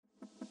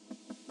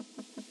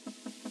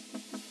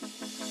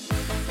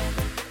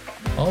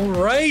All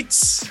right.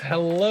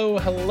 Hello.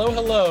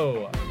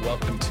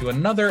 Welcome to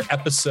another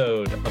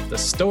episode of the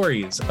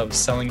Stories of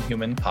Selling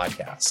Human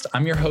podcast.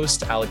 I'm your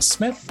host, Alex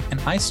Smith, and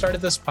I started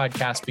this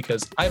podcast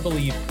because I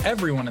believe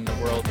everyone in the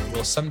world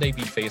will someday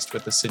be faced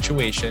with a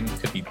situation,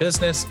 could be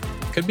business,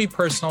 could be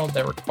personal,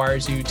 that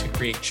requires you to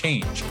create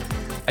change.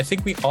 I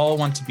think we all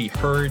want to be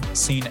heard,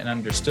 seen, and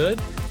understood.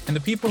 And the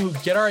people who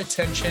get our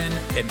attention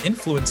and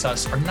influence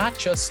us are not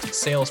just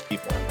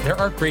salespeople. There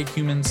are great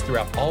humans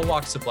throughout all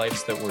walks of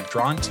life that we're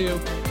drawn to.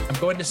 I'm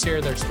going to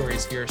share their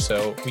stories here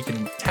so we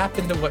can tap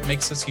into what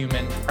makes us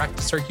human,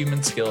 practice our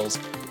human skills,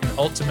 and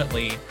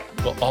ultimately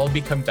we'll all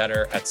become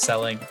better at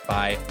selling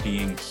by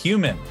being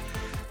human.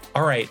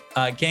 All right,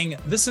 gang,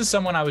 this is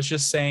someone I was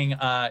just saying,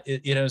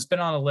 it's been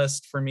on a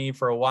list for me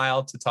for a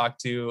while to talk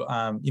to.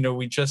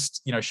 We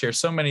just, share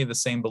so many of the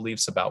same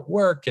beliefs about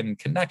work and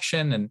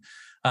connection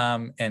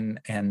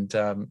and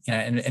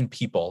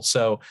people.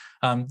 So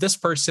this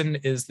person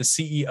is the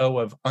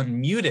CEO of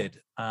Unmuted,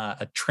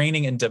 a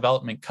training and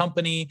development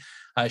company.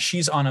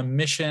 She's on a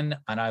mission,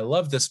 and I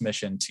love this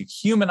mission, to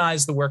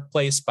humanize the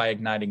workplace by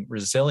igniting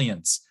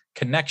resilience,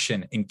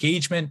 connection,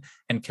 engagement,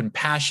 and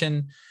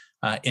compassion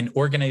in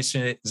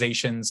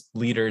organizations,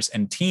 leaders,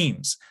 and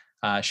teams.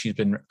 She's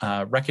been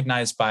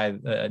recognized by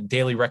the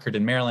Daily Record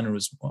in Maryland and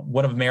was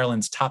one of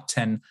Maryland's top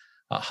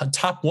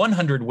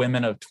 100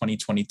 women of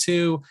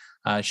 2022.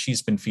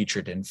 She's been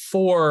featured in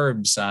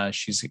Forbes.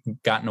 She's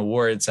gotten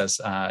awards as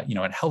a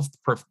health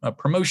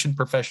promotion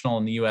professional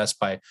in the U.S.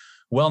 by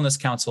Wellness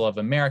Council of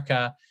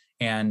America.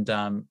 And,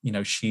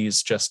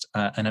 she's just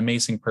an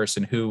amazing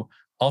person who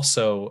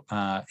also,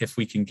 if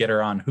we can get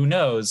her on, who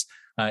knows,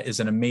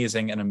 is an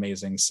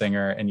amazing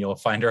singer, and you'll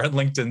find her on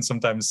LinkedIn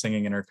sometimes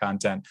singing in her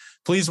content.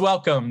 Please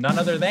welcome none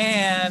other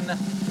than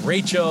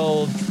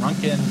Rachel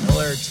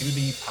Drunken-Miller to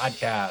the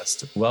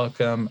podcast.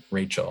 Welcome,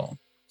 Rachel.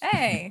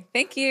 Hey,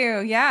 thank you.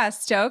 Yeah,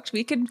 stoked.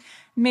 We could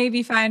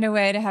maybe find a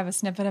way to have a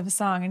snippet of a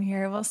song in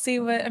here. We'll see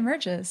what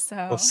emerges.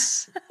 So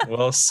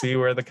we'll see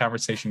where the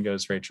conversation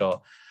goes,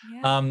 Rachel.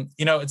 Yeah.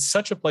 It's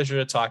such a pleasure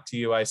to talk to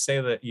you. I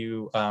say that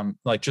you,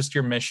 just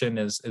your mission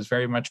is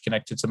very much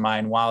connected to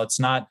mine. While it's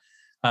not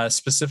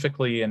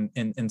specifically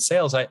in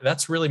sales,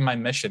 that's really my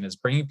mission, is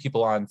bringing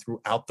people on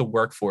throughout the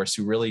workforce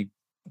who really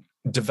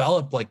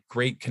develop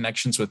great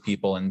connections with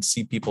people and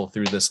see people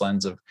through this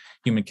lens of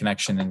human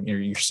connection. And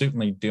you're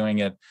certainly doing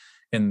it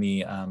in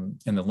the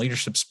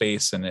leadership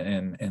space and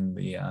in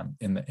the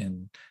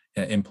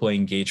employee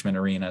engagement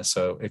arena.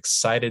 So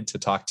excited to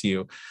talk to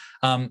you.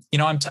 I'm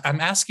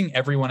asking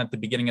everyone at the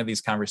beginning of these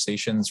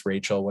conversations,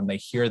 Rachel, when they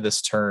hear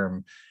this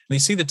term, they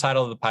see the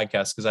title of the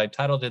podcast, because I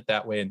titled it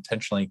that way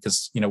intentionally,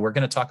 because we're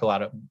going to talk a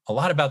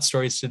lot about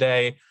stories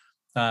today,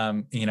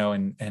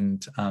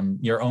 and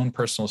your own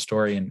personal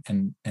story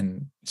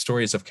and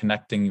stories of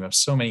connecting. You have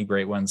so many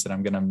great ones that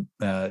I'm going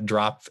to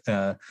drop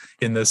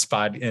in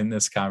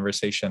this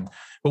conversation.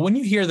 But when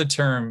you hear the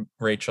term,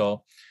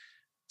 Rachel,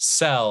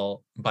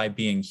 sell by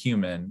being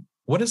human,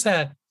 what does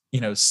that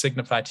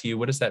signify to you?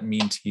 What does that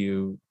mean to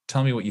you?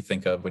 Tell me what you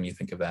think of when you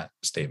think of that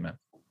statement.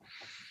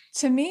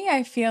 To me,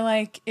 I feel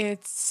like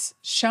it's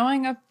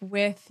showing up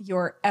with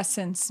your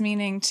essence,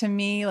 meaning to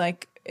me,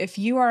 if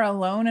you are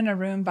alone in a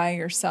room by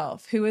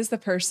yourself, who is the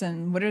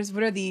person? What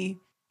are the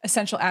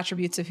essential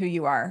attributes of who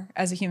you are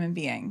as a human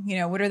being?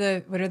 What are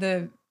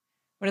the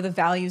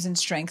values and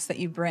strengths that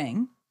you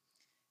bring?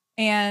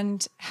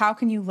 And how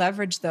can you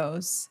leverage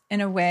those in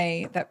a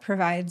way that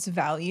provides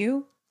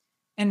value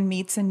and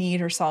meets a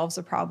need or solves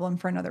a problem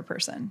for another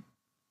person?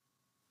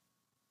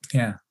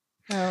 Yeah.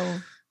 So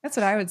that's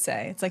what I would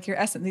say. It's like your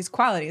essence, these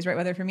qualities, right?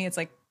 Whether for me, it's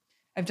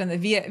I've done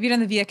have you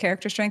done the VIA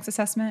character strengths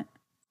assessment?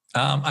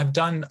 I've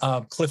done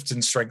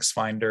Clifton Strengths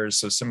Finders,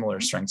 so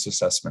similar strengths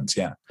assessments.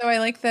 Yeah. So I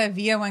like the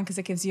VIA one because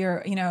it gives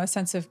you, a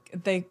sense of,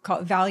 they call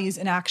it values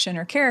in action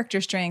or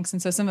character strengths.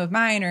 And so some of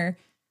mine are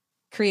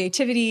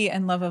creativity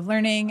and love of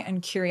learning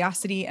and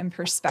curiosity and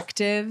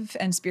perspective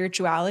and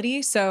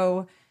spirituality.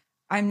 So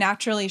I'm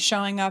naturally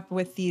showing up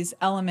with these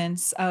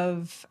elements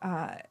of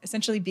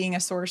essentially being a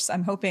source,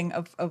 I'm hoping,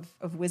 of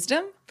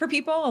wisdom for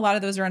people. A lot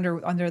of those are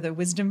under the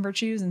wisdom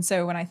virtues. And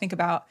so when I think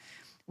about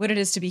what it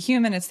is to be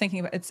human,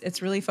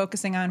 it's really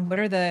focusing on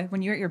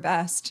when you're at your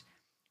best,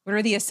 what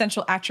are the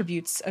essential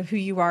attributes of who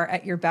you are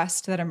at your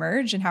best that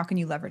emerge, and how can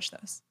you leverage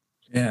those?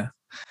 Yeah.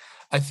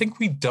 I think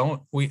we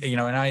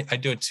and I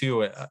do it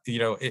too.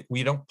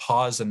 We don't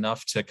pause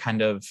enough to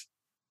kind of,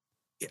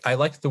 I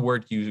like the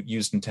word you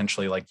used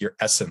intentionally, like your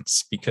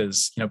essence,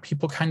 because,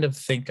 people kind of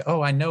think,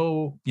 oh, I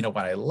know, what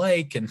I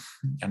like, and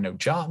I know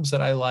jobs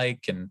that I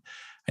like, and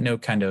I know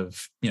kind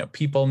of,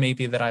 people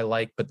maybe that I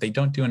like, but they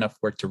don't do enough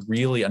work to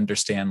really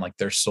understand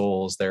their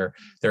souls, their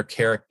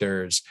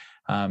characters,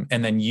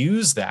 and then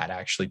use that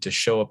actually to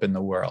show up in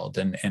the world.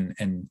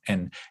 And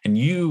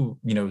you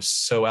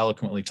so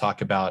eloquently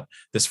talk about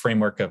this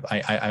framework of,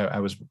 I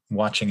was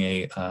watching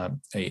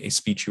a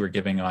speech you were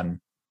giving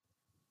on,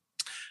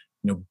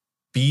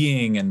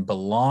 being and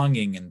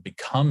belonging and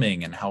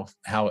becoming, and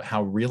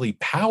how really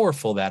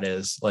powerful that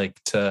is,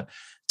 to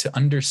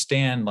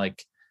understand,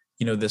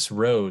 this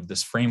road,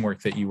 this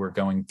framework that you were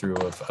going through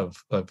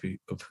of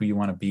who you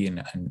want to be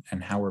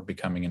and how we're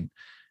becoming,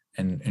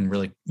 and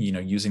really,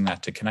 using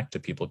that to connect to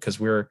people. Because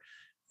we're,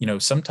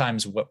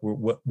 sometimes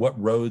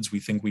what roads we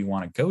think we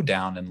want to go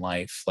down in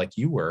life, like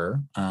you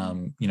were,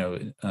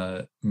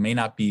 may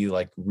not be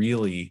like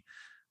really,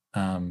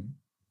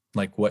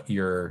 like what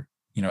your,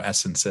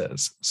 essence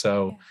is.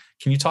 So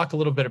can you talk a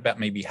little bit about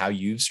maybe how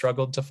you've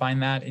struggled to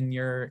find that in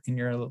your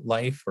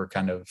life, or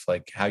kind of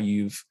like how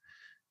you've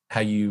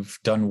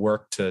done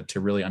work to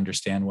really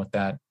understand what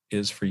that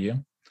is for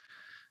you?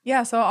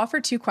 Yeah. So I'll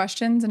offer 2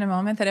 questions in a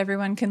moment that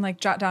everyone can like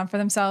jot down for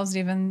themselves,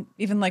 and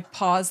even like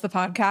pause the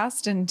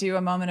podcast and do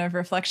a moment of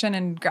reflection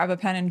and grab a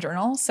pen and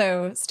journal.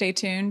 So stay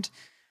tuned.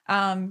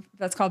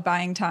 That's called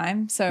buying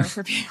time. So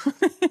for people,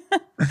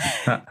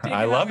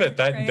 I love it.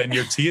 Then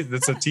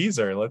that's a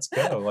teaser. Let's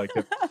go. Like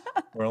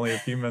we're only a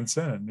few minutes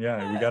in.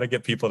 Yeah. We got to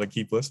get people to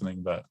keep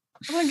listening, but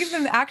well, give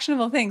them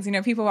actionable things.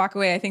 People walk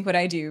away. I think what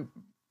I do,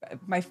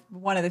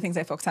 one of the things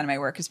I focus on in my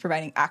work is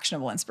providing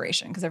actionable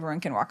inspiration, because everyone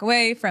can walk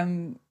away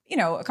from,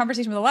 a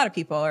conversation with a lot of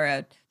people or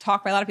a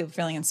talk by a lot of people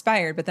feeling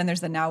inspired, but then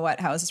there's the now what,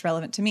 how is this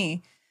relevant to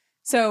me?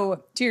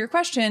 So to your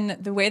question,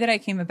 the way that I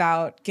came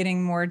about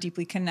getting more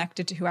deeply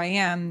connected to who I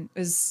am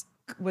was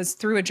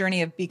through a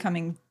journey of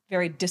becoming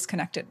very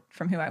disconnected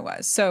from who I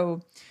was.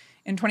 So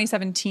in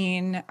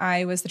 2017,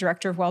 I was the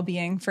director of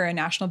well-being for a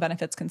national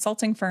benefits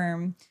consulting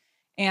firm,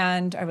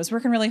 and I was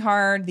working really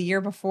hard. The year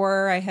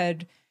before, I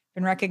had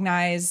been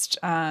recognized,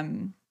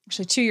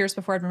 actually 2 years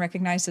before, I'd been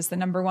recognized as the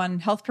 #1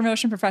 health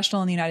promotion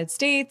professional in the United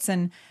States.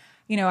 And,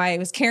 I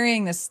was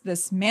carrying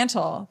this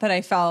mantle that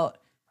I felt,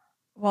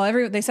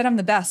 well, they said I'm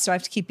the best, so I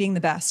have to keep being the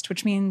best,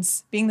 which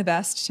means being the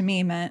best to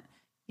me meant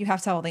you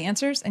have to have all the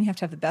answers, and you have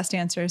to have the best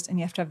answers, and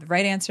you have to have the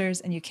right answers,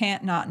 and you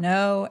can't not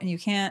know, and you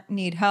can't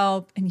need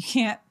help, and you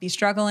can't be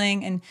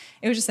struggling. And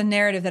it was just a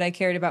narrative that I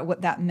carried about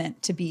what that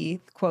meant to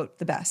be, quote,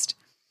 the best.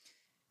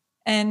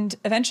 And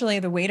eventually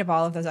the weight of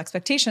all of those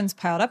expectations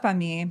piled up on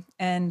me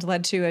and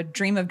led to a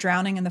dream of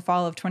drowning in the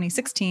fall of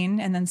 2016.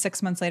 And then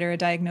 6 months later, a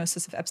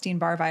diagnosis of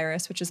Epstein-Barr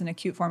virus, which is an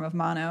acute form of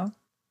mono,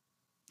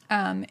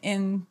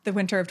 in the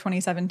winter of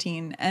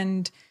 2017.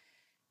 And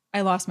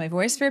I lost my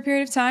voice for a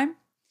period of time,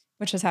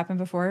 which has happened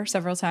before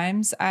several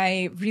times.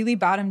 I really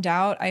bottomed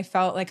out. I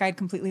felt like I'd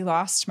completely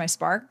lost my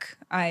spark.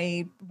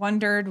 I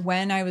wondered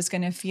when I was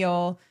going to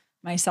feel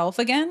myself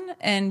again.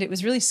 And it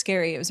was really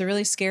scary. It was a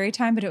really scary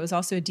time, but it was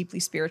also a deeply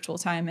spiritual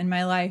time in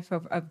my life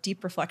of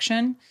deep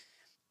reflection.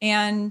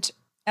 And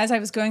as I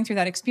was going through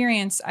that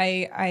experience,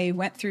 I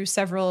went through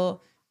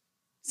several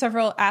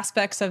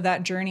aspects of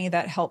that journey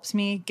that helped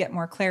me get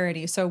more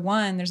clarity. So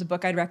one, there's a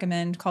book I'd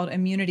recommend called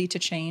Immunity to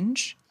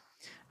Change,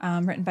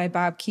 written by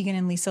Bob Kegan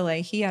and Lisa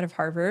Lahey out of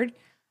Harvard.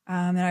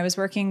 And I was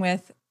working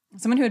with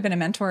someone who had been a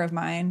mentor of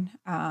mine,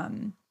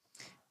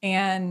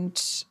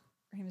 and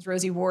her name is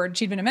Rosie Ward.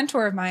 She'd been a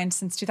mentor of mine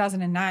since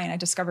 2009. I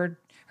discovered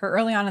her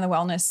early on in the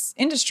wellness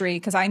industry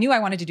because I knew I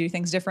wanted to do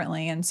things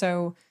differently. And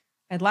so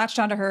I'd latched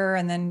onto her,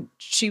 and then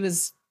she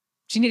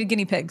needed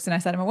guinea pigs. And I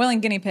said, I'm a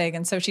willing guinea pig.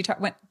 And so she took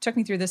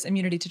me through this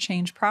Immunity to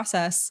Change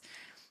process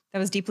that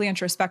was deeply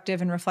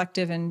introspective and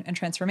reflective and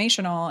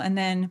transformational. And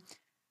then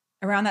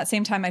around that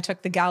same time, I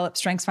took the Gallup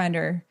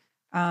StrengthsFinder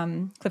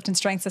Clifton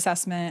Strengths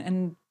Assessment.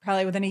 And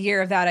probably within a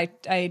year of that,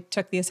 I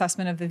took the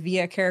assessment of the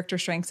VIA Character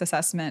Strengths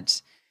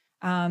Assessment.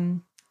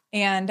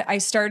 And I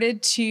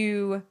started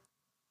to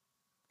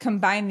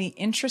combine the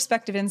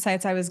introspective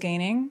insights I was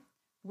gaining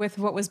with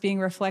what was being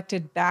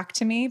reflected back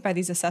to me by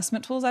these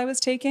assessment tools I was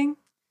taking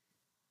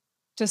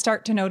to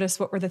start to notice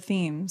what were the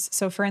themes.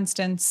 So for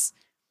instance,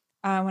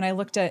 when I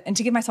looked at, and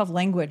to give myself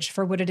language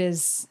for what it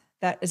is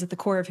that is at the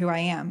core of who I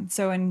am.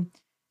 So in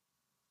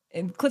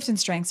Clifton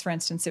Strengths, for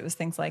instance, it was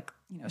things like,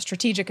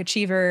 strategic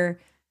achiever,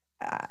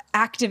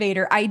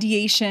 activator,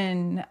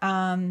 ideation,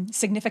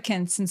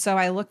 significance. And so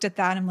I looked at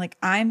that and I'm like,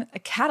 I'm a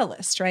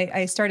catalyst, right?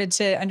 I started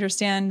to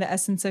understand the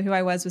essence of who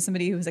I was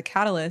somebody who was a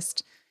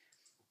catalyst.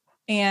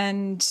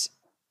 And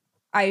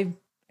a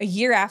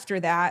year after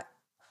that,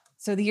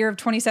 so the year of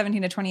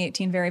 2017 to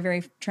 2018, very,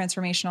 very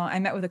transformational, I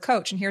met with a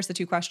coach, and here's the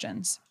 2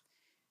 questions.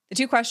 The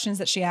 2 questions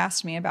that she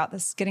asked me about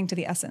this, getting to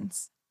the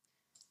essence,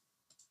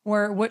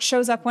 were what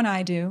shows up when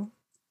I do,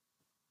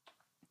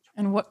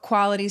 and what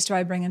qualities do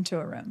I bring into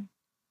a room?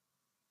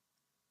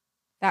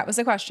 That was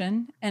the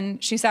question.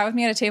 And she sat with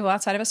me at a table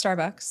outside of a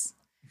Starbucks.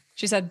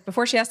 She said,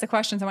 before she asked the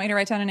questions, I want you to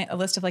write down a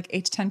list of like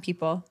 8 to 10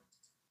 people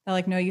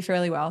that know you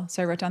fairly well.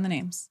 So I wrote down the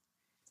names.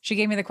 She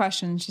gave me the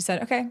questions. She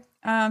said, okay,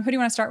 who do you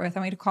want to start with?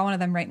 I want you to call one of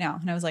them right now.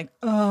 And I was like,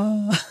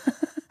 oh,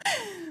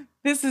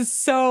 this is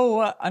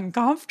so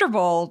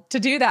uncomfortable to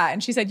do that.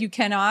 And she said, you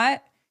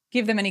cannot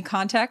give them any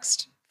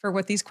context for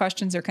what these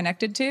questions are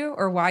connected to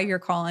or why you're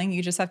calling.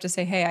 You just have to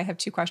say, hey, I have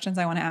 2 questions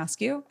I want to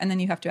ask you. And then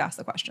you have to ask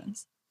the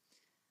questions.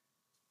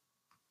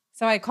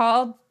 So I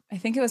called, I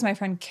think it was my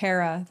friend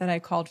Kara that I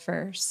called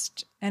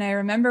first. And I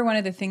remember one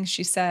of the things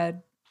she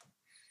said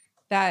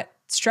that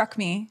struck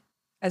me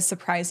as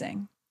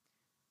surprising,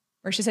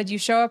 where she said, you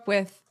show up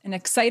with an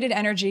excited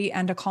energy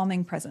and a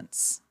calming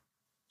presence.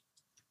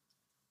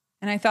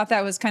 And I thought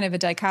that was kind of a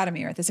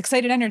dichotomy, right? This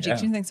excited energy. Yeah.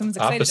 Do you think someone's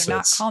excited? They're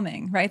not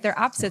calming, right? They're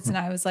opposites. And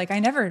I was like, I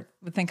never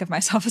would think of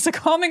myself as a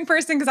calming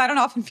person because I don't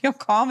often feel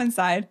calm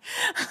inside.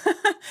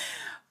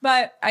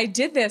 But I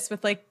did this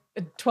with like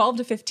 12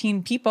 to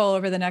 15 people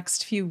over the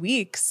next few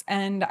weeks.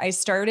 And I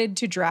started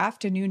to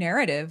draft a new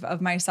narrative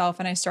of myself.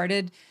 And I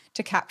started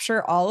to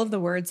capture all of the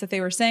words that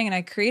they were saying. And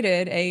I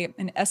created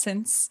an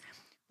essence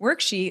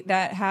worksheet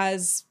that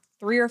has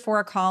 3 or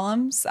 4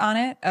 columns on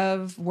it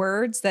of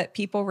words that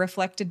people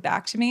reflected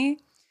back to me.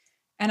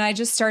 And I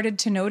just started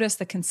to notice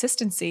the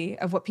consistency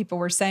of what people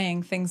were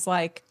saying. Things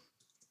like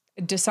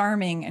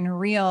disarming and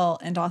real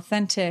and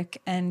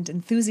authentic and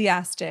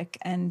enthusiastic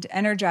and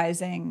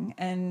energizing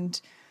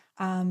and,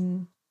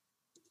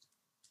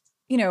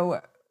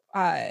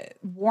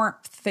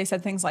 warmth. They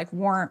said things like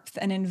warmth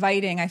and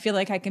inviting. I feel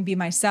like I can be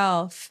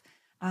myself.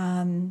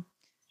 And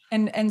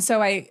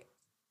so I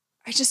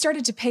just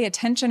started to pay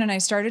attention and I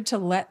started to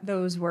let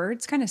those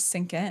words kind of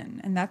sink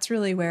in. And that's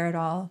really where it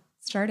all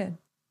started.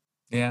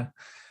 Yeah.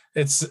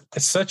 It's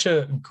such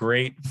a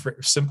great,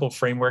 simple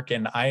framework.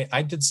 And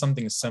I did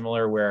something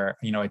similar where,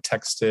 I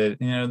texted,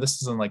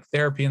 this isn't like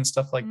therapy and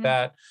stuff like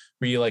that,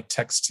 where you like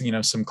text,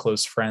 some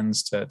close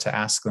friends to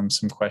ask them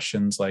some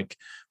questions, like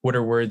what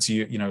are words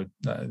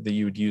that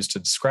you would use to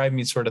describe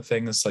me, sort of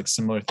things, like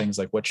similar things,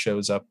 like what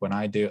shows up when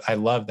I do. I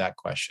love that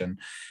question.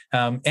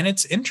 And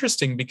it's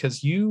interesting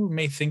because you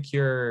may think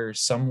you're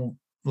some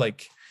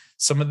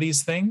of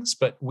these things,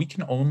 but we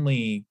can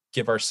only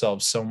give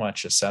ourselves so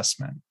much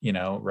assessment,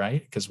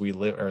 right? Because we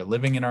are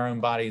living in our own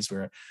bodies.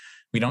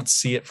 We don't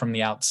see it from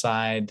the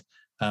outside.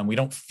 We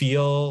don't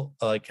feel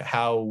like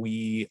how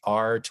we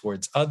are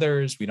towards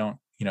others. We don't,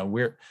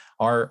 we're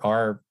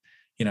our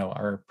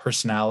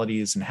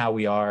personalities and how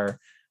we are.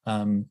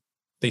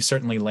 They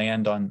certainly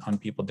land on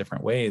people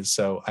different ways.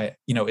 So I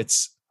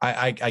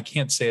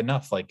can't say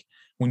enough. Like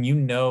when you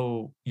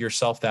know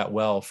yourself that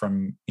well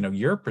from,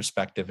 your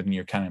perspective and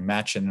you're kind of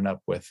matching it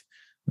up with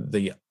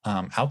the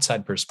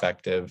outside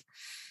perspective,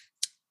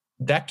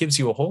 that gives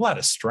you a whole lot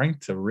of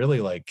strength to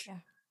really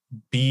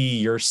be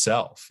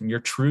yourself, your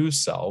true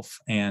self,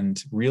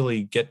 and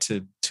really get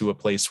to a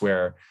place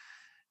where,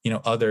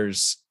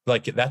 others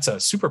that's a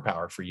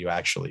superpower for you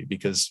actually,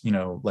 because,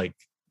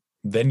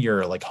 then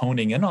you're like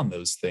honing in on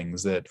those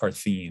things that are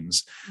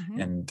themes.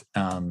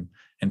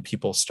 And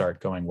people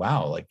start going,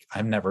 wow, like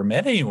I've never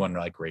met anyone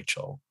like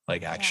Rachel.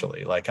 Like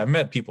actually, like I've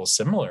met people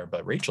similar,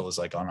 but Rachel is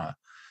like on a,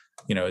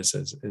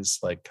 is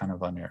like kind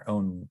of on her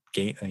own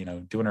gate,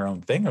 doing her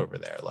own thing over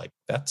there. Like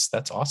that's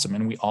awesome.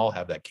 And we all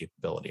have that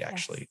capability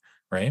actually,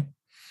 right?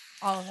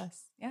 All of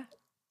us. Yeah.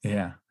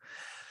 Yeah.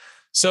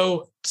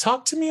 So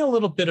talk to me a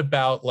little bit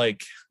about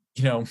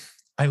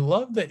I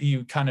love that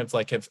you kind of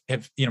like have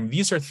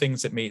these are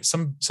things that may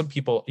some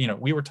people,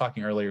 we were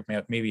talking earlier,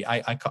 maybe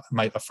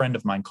a friend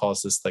of mine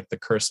calls this like the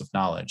curse of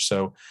knowledge.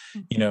 So,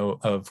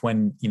 of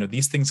when,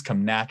 these things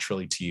come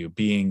naturally to you,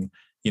 being,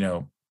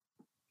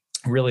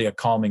 really a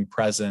calming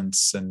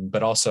presence,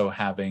 but also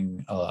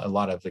having a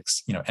lot of,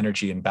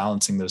 energy and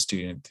balancing those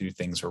two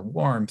things, or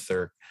warmth,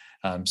 or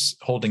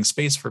holding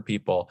space for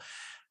people,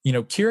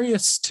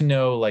 curious to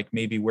know, like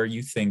maybe where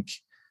you think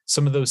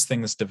some of those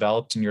things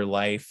developed in your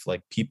life,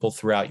 like people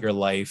throughout your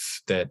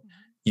life that,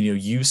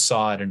 you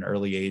saw at an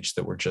early age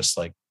that were just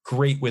like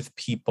great with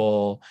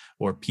people,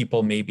 or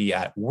people maybe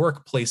at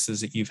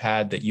workplaces that you've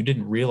had that you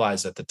didn't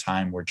realize at the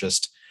time were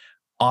just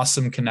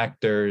awesome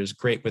connectors,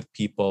 great with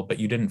people, but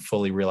you didn't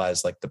fully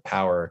realize like the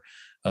power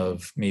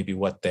of maybe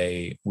what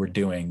they were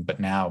doing. But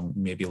now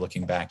maybe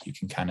looking back, you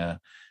can kind of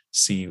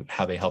see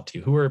how they helped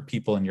you. Who are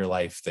people in your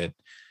life that,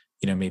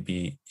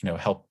 maybe,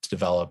 helped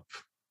develop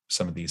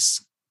some of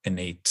these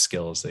innate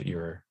skills that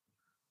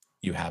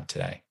you have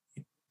today?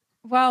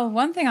 Well,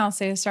 one thing I'll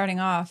say starting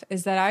off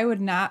is that I would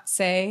not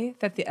say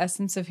that the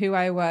essence of who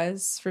I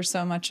was for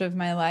so much of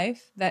my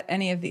life, that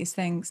any of these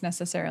things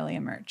necessarily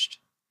emerged.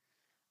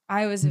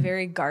 I was a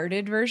very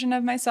guarded version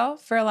of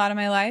myself for a lot of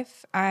my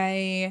life.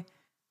 I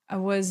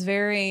was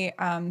very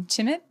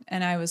timid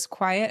and I was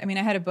quiet. I mean,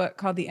 I had a book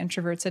called The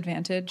Introvert's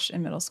Advantage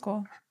in middle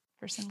school,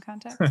 for some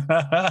context.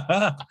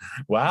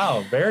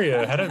 Wow, very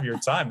ahead of your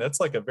time. That's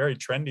like a very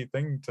trendy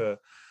thing to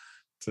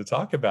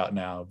talk about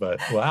now. But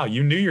wow,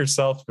 you knew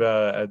yourself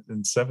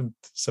in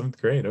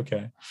seventh grade.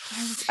 Okay.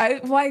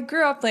 I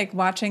grew up like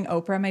watching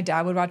Oprah. My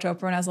dad would watch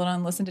Oprah when I was little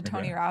and listen to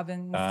Tony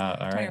Robbins.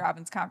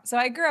 Robbins conference. So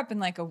I grew up in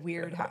like a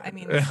weird. I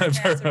mean, my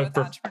parents are both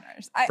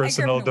entrepreneurs.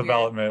 Personal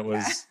development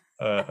was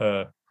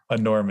a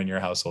norm in your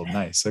household.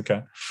 Nice.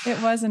 Okay.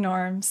 It was a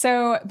norm.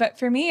 So, but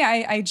for me,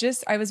 I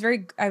was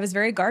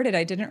very guarded.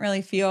 I didn't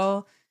really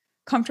feel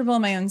comfortable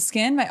in my own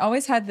skin. I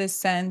always had this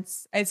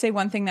sense. I'd say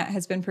one thing that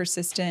has been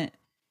persistent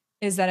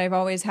is that I've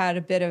always had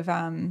a bit of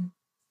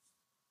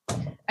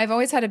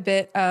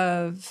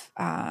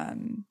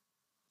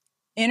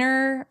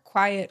inner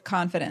quiet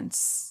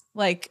confidence.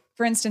 Like,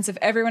 for instance, if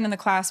everyone in the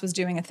class was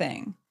doing a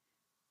thing,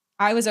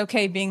 I was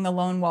okay being the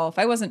lone wolf.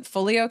 I wasn't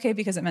fully okay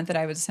because it meant that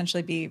I would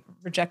essentially be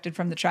rejected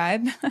from the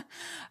tribe.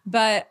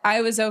 But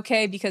I was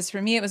okay because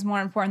for me, it was more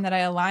important that I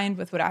aligned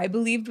with what I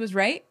believed was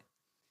right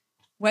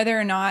whether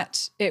or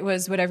not it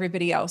was what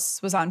everybody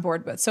else was on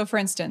board with. So for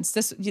instance,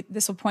 this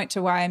will point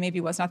to why I maybe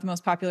was not the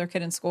most popular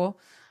kid in school.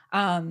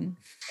 In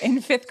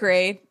fifth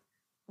grade,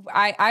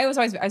 I was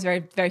very,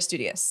 very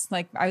studious.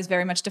 Like I was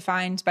very much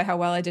defined by how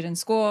well I did in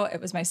school.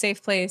 It was my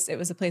safe place. It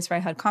was a place where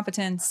I had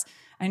competence.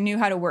 I knew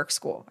how to work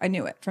school. I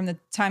knew it from the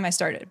time I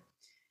started.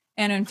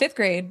 And in fifth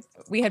grade,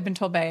 we had been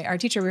told by our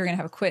teacher we were going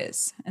to have a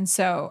quiz. And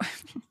so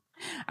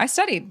I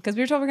studied because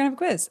we were told we were going to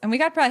have a quiz. And we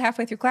got probably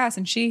halfway through class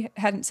and she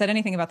hadn't said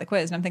anything about the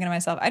quiz. And I'm thinking to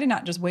myself, I did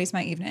not just waste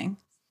my evening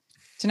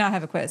to not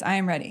have a quiz. I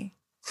am ready.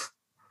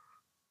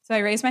 So I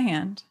raised my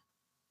hand,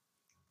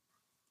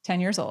 10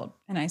 years old.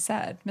 And I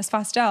said, Miss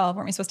Fostel,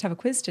 weren't we supposed to have a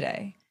quiz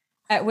today?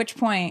 At which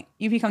point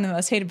you become the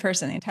most hated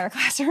person in the entire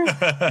classroom.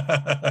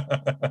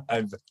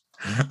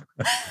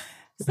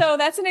 So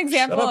that's an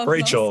example Shut up, of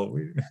Rachel.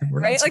 We're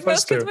right? not Like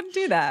most kids to. wouldn't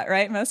do that,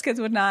 right? Most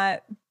kids would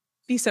not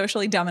be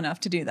socially dumb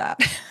enough to do that.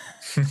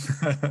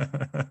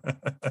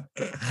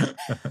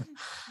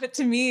 But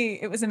to me,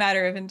 it was a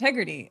matter of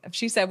integrity. If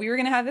she said we were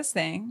going to have this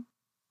thing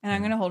and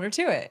I'm going to hold her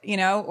to it, you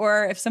know,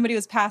 or if somebody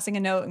was passing a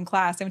note in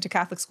class, I went to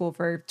Catholic school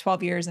for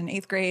 12 years in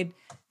 8th grade,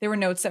 there were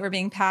notes that were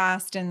being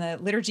passed and the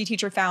liturgy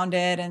teacher found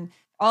it. And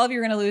all of you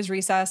are going to lose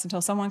recess until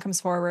someone comes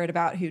forward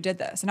about who did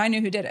this. And I knew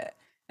who did it.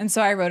 And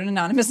so I wrote an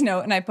anonymous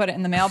note and I put it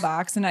in the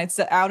mailbox and I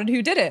outed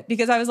who did it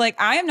because I was like,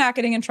 I am not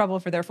getting in trouble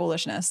for their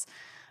foolishness.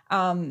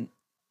 And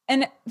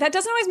that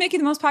doesn't always make you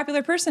the most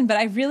popular person, but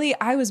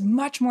I was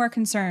much more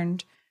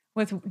concerned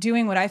with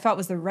doing what I felt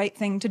was the right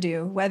thing to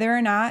do, whether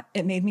or not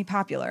it made me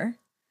popular.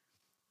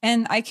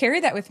 And I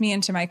carried that with me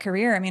into my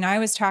career. I mean, I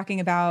was talking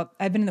about,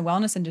 I've been in the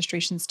wellness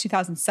industry since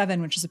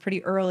 2007, which is a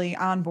pretty early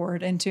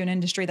onboard into an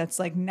industry that's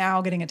like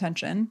now getting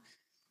attention,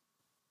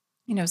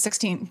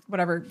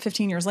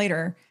 15 years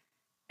later.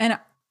 And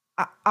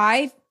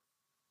I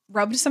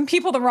rubbed some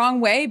people the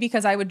wrong way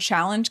because I would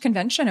challenge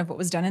convention of what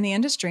was done in the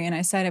industry. And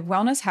I said, if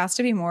wellness has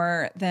to be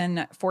more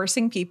than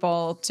forcing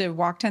people to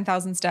walk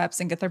 10,000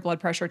 steps and get their blood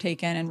pressure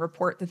taken and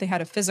report that they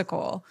had a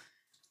physical,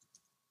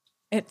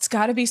 it's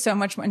got to be so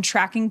much more, and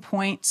tracking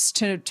points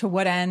to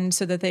what end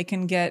so that they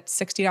can get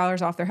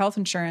 $60 off their health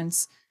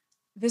insurance.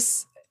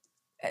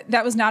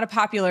 That was not a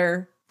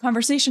popular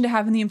conversation to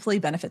have in the employee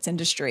benefits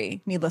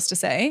industry, needless to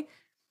say.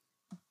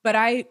 But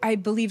I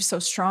believe so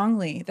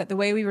strongly that the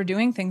way we were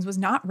doing things was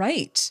not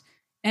right.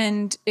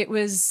 And it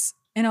was,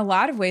 in a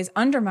lot of ways,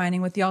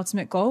 undermining what the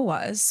ultimate goal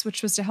was,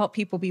 which was to help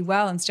people be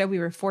well. Instead, we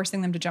were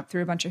forcing them to jump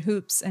through a bunch of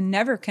hoops and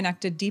never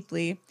connected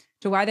deeply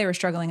to why they were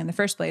struggling in the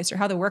first place or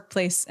how the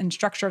workplace and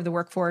structure of the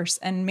workforce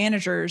and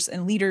managers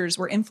and leaders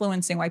were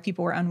influencing why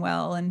people were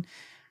unwell.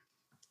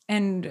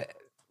 And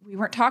we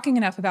weren't talking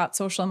enough about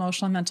social,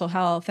 emotional, and mental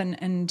health.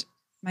 And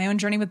my own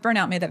journey with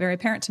burnout made that very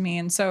apparent to me.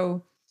 And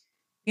so,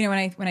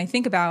 when I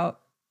think about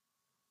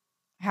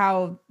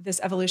how this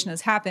evolution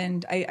has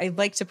happened, I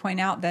like to point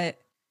out that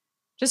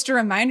just a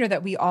reminder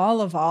that we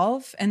all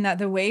evolve and that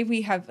the way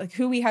we have, like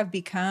who we have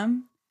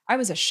become, I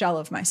was a shell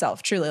of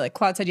myself, truly. Like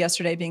Claude said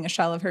yesterday, being a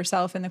shell of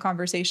herself in the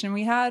conversation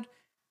we had.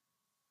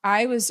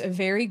 I was a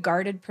very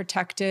guarded,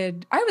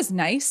 protected. I was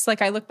nice.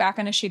 Like I look back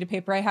on a sheet of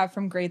paper I have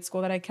from grade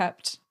school that I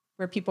kept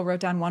where people wrote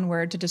down one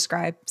word to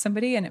describe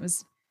somebody. And it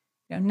was,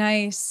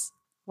 nice,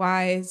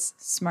 wise,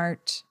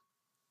 smart,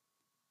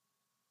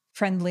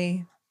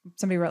 friendly.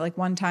 Somebody wrote like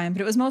one time,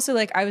 but it was mostly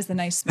like I was the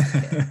nice smart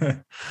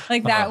kid.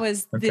 Like that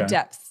was the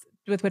depth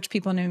with which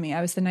people knew me.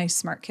 I was the nice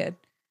smart kid.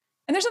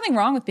 And there's nothing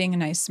wrong with being a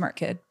nice smart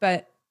kid,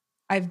 but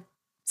I've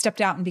stepped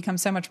out and become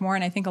so much more.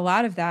 And I think a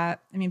lot of that,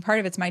 part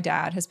of it's my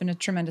dad has been a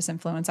tremendous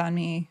influence on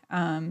me.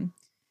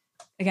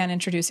 Again,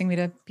 introducing me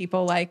to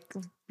people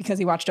because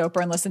he watched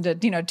Oprah and listened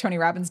to, Tony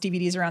Robbins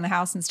DVDs around the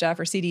house and stuff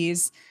or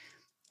CDs.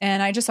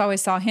 And I just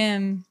always saw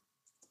him.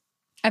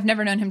 I've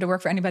never known him to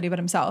work for anybody but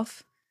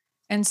himself.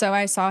 And so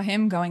I saw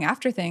him going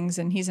after things,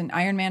 and he's an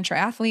Ironman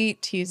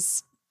triathlete.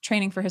 He's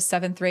training for his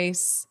 7th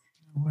race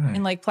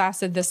in Lake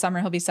Placid this summer.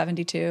 He'll be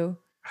 72.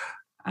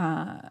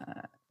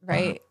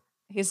 Right.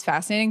 He's a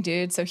fascinating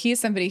dude. So he's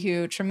somebody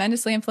who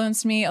tremendously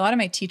influenced me. A lot of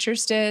my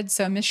teachers did.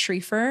 So Miss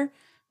Schriefer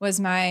was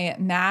my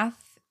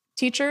math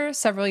teacher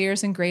several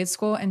years in grade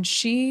school. And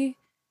she,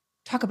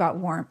 talk about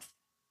warmth.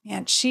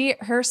 Man,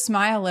 her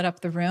smile lit up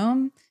the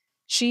room.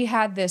 She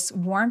had this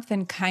warmth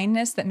and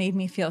kindness that made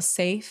me feel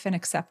safe and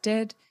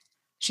accepted.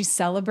 She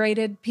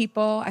celebrated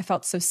people. I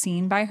felt so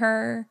seen by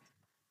her.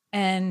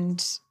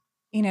 And,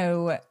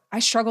 I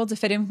struggled to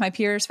fit in with my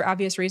peers for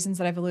obvious reasons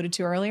that I've alluded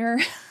to earlier.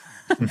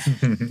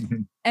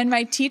 And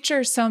my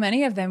teachers, so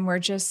many of them were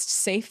just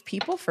safe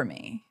people for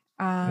me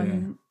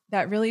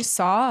that really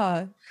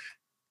saw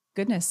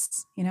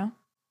goodness,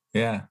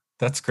 Yeah,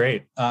 that's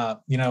great. I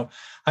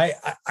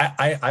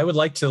would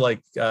like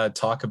to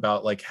talk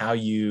about like how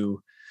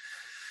you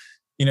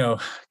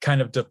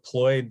kind of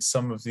deployed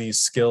some of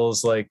these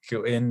skills like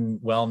in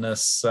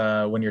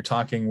wellness when you're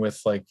talking with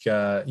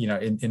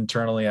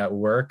internally at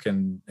work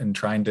and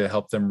trying to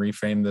help them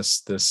reframe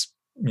this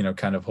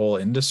kind of whole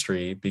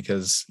industry,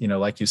 because,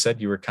 like you said,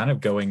 you were kind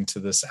of going to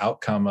this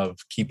outcome of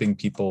keeping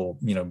people,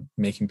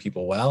 making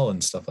people well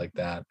and stuff like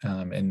that.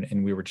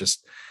 And we were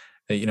just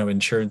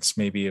insurance,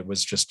 maybe it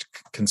was just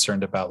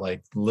concerned about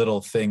like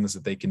little things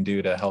that they can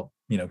do to help,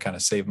 kind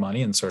of save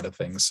money and sort of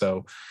things.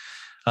 So,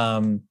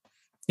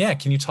 yeah,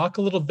 can you talk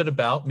a little bit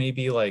about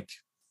maybe like,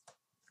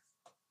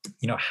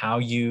 how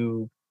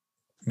you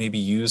maybe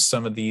use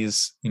some of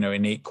these,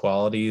 innate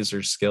qualities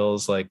or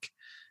skills, like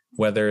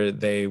whether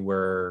they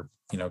were,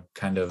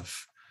 kind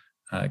of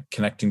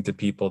connecting to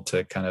people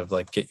to kind of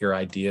like get your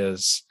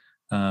ideas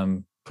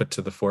put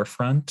to the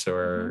forefront,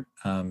 or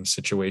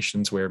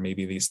situations where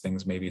maybe these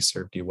things maybe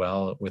served you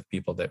well with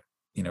people that,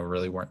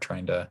 really weren't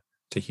trying to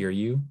hear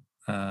you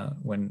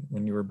when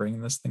you were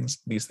bringing these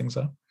things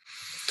up?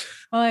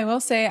 Well, I will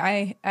say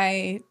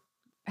I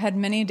had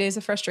many days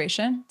of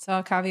frustration. So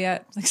I'll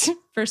caveat, like,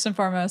 first and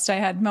foremost, I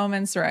had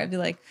moments where I'd be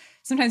like,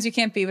 sometimes you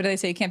can't be, what do they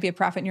say? You can't be a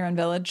prophet in your own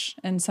village.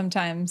 And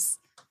sometimes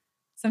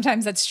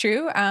that's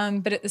true.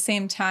 But at the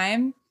same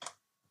time,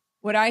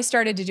 what I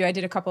started to do, I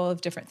did a couple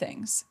of different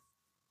things.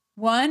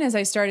 One is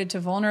I started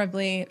to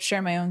vulnerably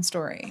share my own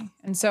story.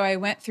 And so I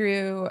went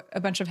through a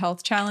bunch of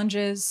health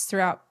challenges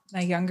throughout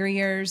my younger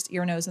years,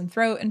 ear, nose, and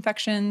throat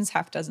infections,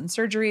 half dozen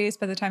surgeries.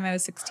 By the time I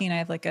was 16, I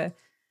have like a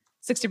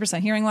 60%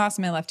 hearing loss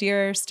in my left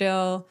ear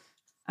still.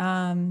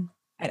 I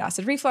had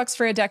acid reflux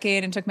for a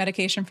decade and took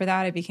medication for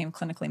that. I became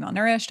clinically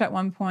malnourished at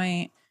one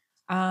point.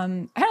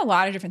 I had a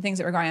lot of different things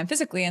that were going on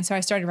physically. And so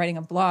I started writing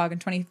a blog. In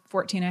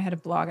 2014, I had a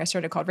blog I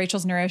started called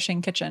Rachel's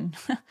Nourishing Kitchen.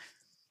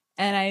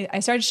 And I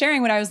started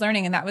sharing what I was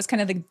learning. And that was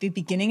kind of the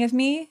beginning of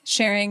me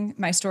sharing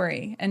my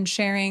story and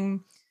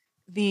sharing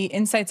the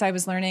insights I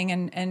was learning,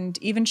 and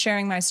even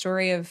sharing my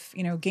story of,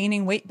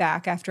 gaining weight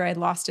back after I'd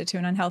lost it to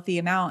an unhealthy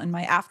amount. And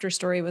my after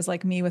story was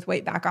like me with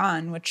weight back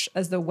on, which,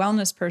 as the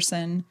wellness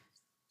person,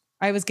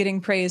 I was getting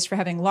praised for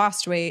having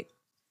lost weight.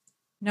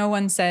 No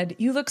one said,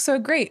 "You look so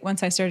great,"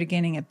 once I started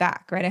gaining it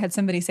back, right? I had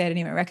somebody say I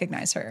didn't even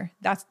recognize her.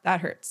 That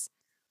hurts.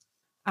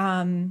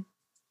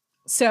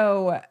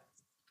 So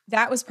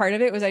that was part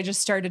of it, was I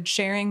just started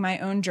sharing my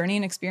own journey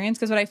and experience.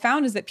 Because what I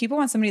found is that people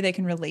want somebody they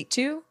can relate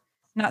to,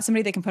 not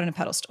somebody they can put on a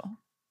pedestal.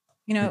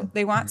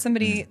 They want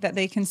somebody that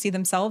they can see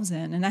themselves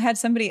in. And I had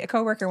a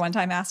coworker one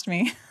time asked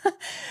me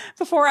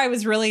before I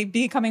was really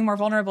becoming more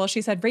vulnerable,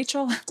 she said,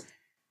 "Rachel,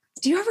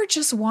 do you ever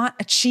just want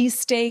a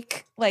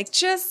cheesesteak? Like,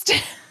 just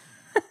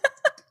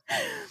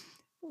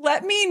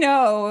let me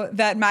know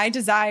that my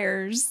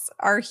desires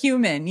are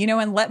human,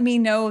 and let me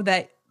know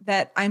that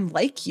I'm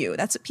like you."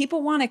 That's what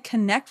people want, to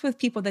connect with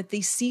people that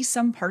they see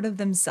some part of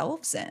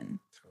themselves in.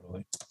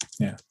 Totally.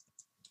 Yeah.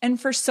 And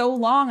for so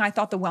long, I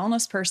thought the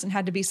wellness person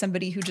had to be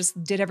somebody who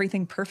just did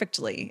everything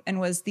perfectly and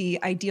was the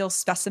ideal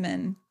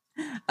specimen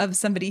of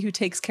somebody who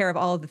takes care of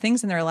all of the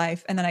things in their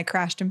life. And then I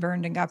crashed and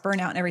burned and got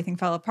burnout and everything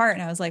fell apart.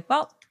 And I was like,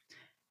 well,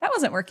 that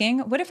wasn't working.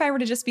 What if I were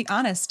to just be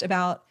honest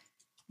about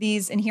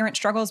these inherent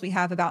struggles we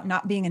have about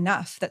not being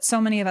enough, that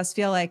so many of us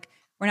feel like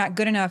we're not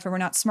good enough, or we're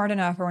not smart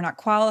enough, or we're not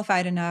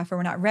qualified enough, or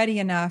we're not ready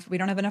enough. We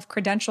don't have enough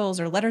credentials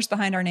or letters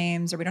behind our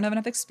names, or we don't have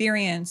enough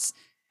experience,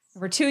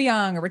 or we're too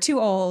young, or we're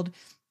too old.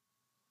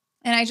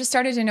 And I just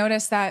started to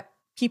notice that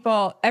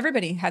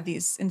everybody had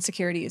these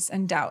insecurities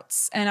and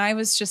doubts. And I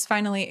was just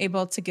finally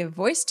able to give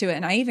voice to it.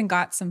 And I even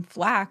got some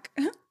flack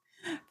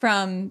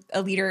from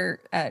a leader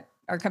at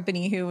our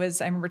company I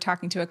remember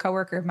talking to a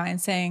coworker of mine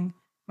saying,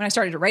 when I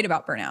started to write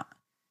about burnout,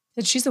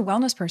 that she's a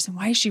wellness person.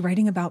 Why is she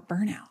writing about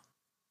burnout?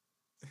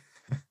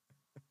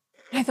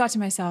 I thought to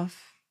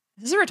myself,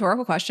 this is a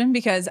rhetorical question,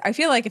 because I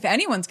feel like if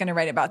anyone's going to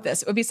write about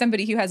this, it would be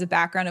somebody who has a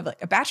background of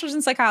like a bachelor's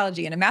in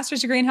psychology and a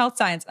master's degree in health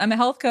science. I'm a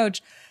health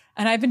coach,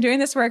 and I've been doing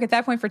this work at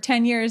that point for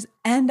 10 years,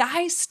 and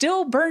I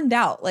still burned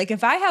out. Like,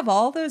 if I have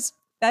all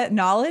that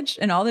knowledge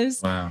and all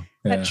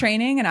that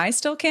training, and I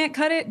still can't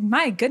cut it,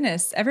 my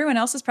goodness, everyone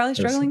else is probably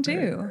struggling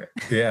too.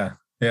 Yeah.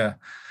 Yeah.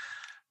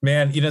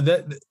 Man,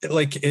 that,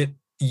 like,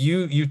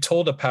 you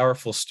told a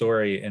powerful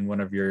story in one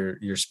of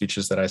your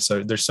speeches that I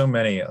saw. There's so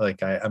many,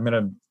 like, I'm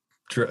going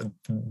to,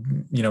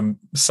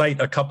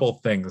 cite a couple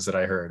things that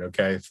I heard,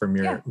 okay, from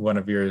one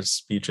of your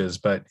speeches.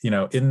 But,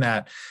 in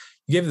that,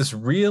 you gave this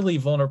really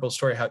vulnerable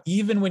story, how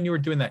even when you were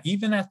doing that,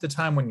 even at the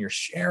time when you're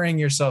sharing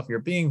yourself, you're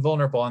being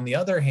vulnerable. On the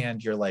other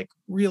hand, you're like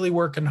really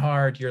working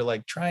hard. You're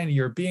like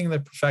you're being the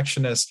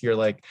perfectionist. You're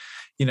like,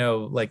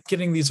 like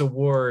getting these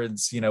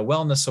awards,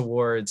 wellness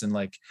awards, and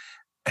like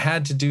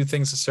had to do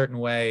things a certain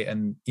way,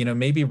 and,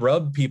 maybe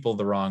rub people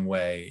the wrong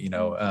way,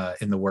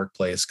 in the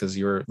workplace, because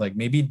you're like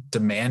maybe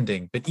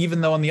demanding. But even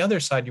though on the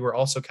other side, you were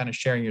also kind of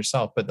sharing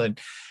yourself. But then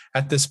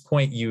at this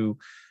point,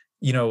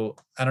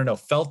 I don't know,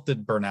 felt the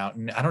burnout,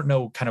 and I don't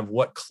know kind of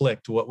what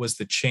clicked, what was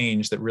the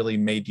change that really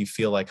made you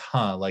feel like,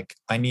 like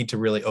I need to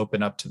really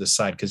open up to the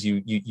side. Cause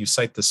you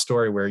cite the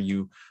story where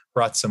you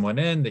brought someone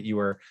in that you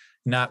were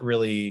not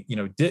really,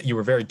 you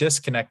were very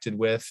disconnected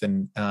with.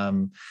 And,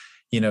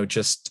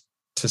 just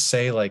to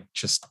say, like,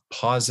 just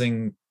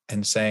pausing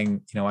and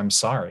saying, I'm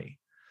sorry,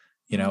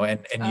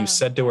 and you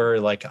said to her,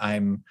 like,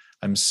 I'm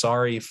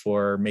sorry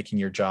for making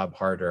your job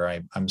harder.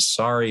 I'm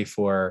sorry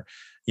for,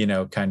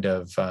 kind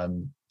of,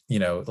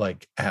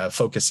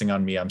 focusing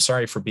on me. I'm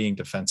sorry for being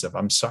defensive.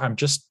 I'm sorry. I'm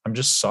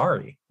just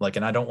sorry. Like,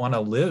 and I don't want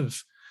to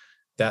live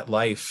that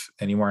life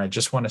anymore. And I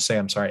just want to say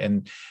I'm sorry.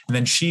 And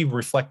then she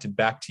reflected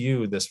back to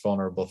you this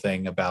vulnerable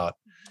thing about,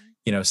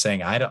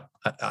 saying,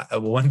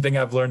 one thing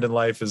I've learned in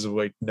life is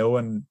like,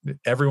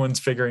 everyone's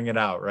figuring it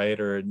out. Right.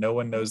 Or no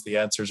one knows the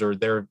answers, or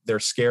they're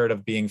scared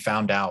of being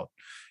found out.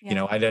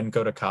 Yeah. I didn't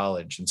go to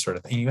college and sort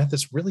of thing. You had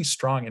this really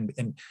strong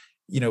and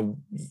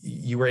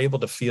you were able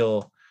to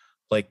feel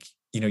like,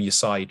 you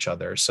saw each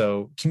other.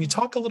 So can you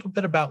talk a little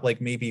bit about like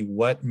maybe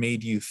what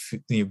made you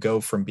go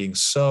from being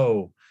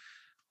so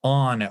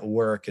on at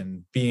work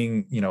and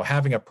being,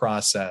 having a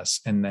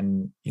process, and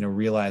then,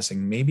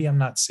 realizing maybe I'm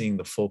not seeing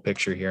the full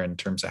picture here in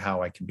terms of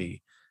how I can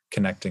be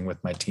connecting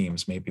with my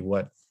teams? Maybe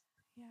what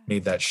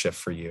made that shift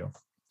for you?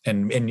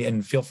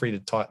 And feel free to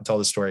tell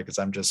the story, because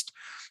I'm just,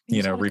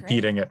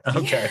 repeating it.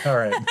 Okay. All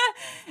right.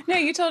 No,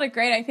 you told it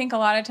great. I think a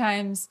lot of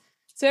times,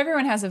 so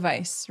everyone has a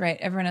vice, right?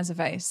 Everyone has a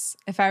vice.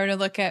 If I were to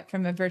look at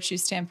from a virtue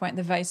standpoint,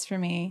 the vice for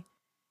me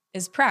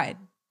is pride.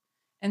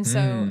 And so,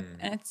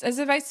 and it's as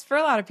a vice for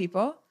a lot of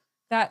people,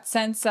 that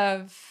sense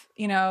of,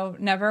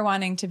 never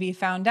wanting to be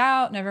found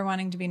out, never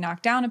wanting to be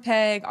knocked down a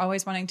peg,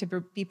 always wanting to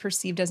be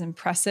perceived as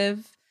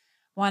impressive,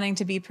 wanting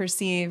to be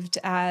perceived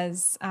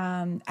as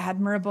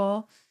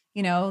admirable.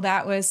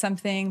 That was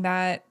something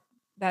that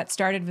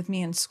started with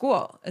me in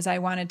school, as I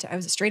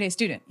was a straight A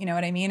student, you know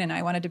what I mean? And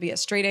I wanted to be a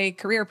straight A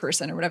career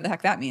person, or whatever the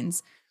heck that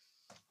means.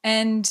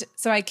 And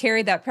so I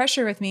carried that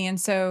pressure with me. And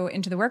so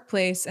into the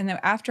workplace. And then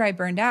after I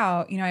burned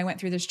out, I went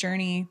through this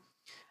journey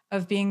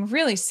of being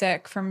really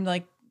sick from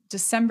like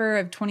December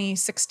of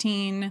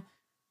 2016,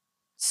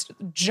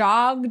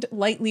 jogged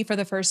lightly for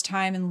the first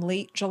time in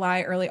late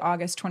July, early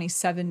August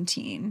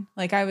 2017.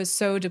 Like I was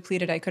so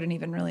depleted, I couldn't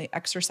even really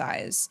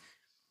exercise.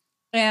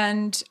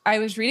 And I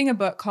was reading a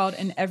book called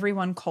In Every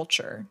One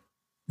Culture.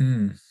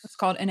 It's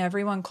called In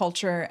Every One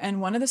Culture.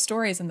 And one of the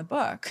stories in the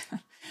book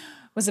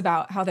was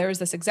about how there was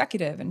this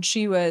executive, and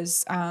she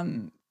was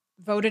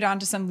voted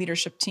onto some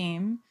leadership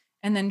team.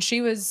 And then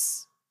she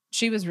was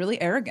really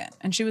arrogant,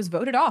 and she was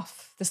voted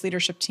off this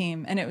leadership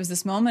team. And it was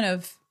this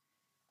moment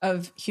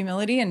of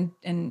humility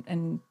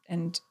and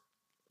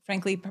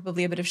frankly,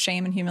 probably a bit of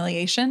shame and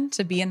humiliation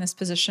to be in this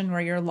position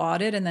where you're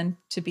lauded and then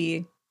to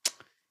be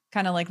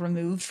kind of like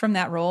removed from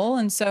that role.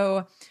 And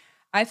so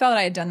I felt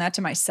I had done that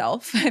to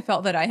myself. I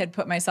felt that I had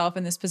put myself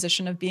in this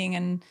position of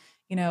being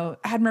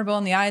admirable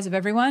in the eyes of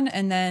everyone.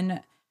 And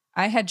then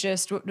I had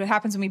what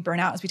happens when we burn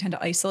out is we tend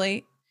to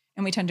isolate,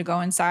 and we tend to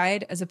go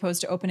inside as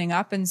opposed to opening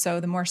up. And so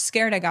the more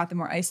scared I got, the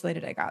more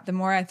isolated I got. The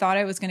more I thought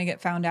I was going to get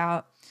found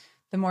out,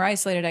 the more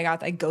isolated I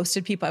got. I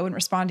ghosted people. I wouldn't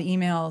respond to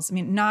emails. I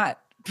mean, not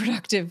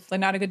productive, like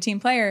not a good team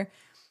player.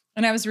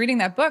 And I was reading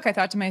that book. I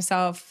thought to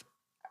myself,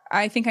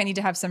 I think I need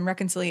to have some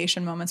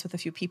reconciliation moments with a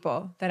few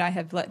people that I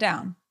have let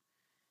down.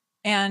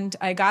 And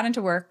I got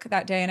into work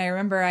that day, and I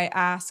remember I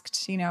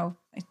asked,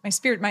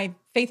 my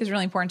faith is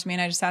really important to me.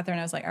 And I just sat there and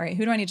I was like, all right,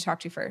 who do I need to talk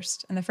to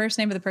first? And the first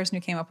name of the person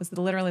who came up was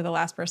literally the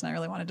last person I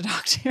really wanted to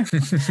talk to.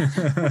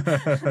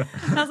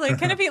 I was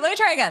like, let me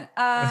try again.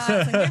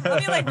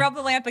 Let me rub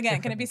the lamp again.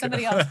 Can it be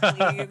somebody else,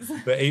 please?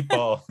 The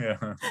 8-ball.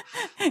 Yeah.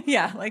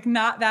 Yeah. Like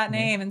not that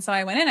name. And so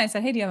I went in, I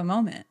said, hey, do you have a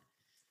moment?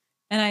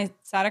 And I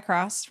sat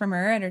across from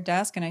her at her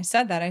desk, and I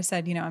said,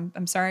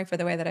 I'm sorry for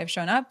the way that I've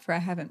shown up, for I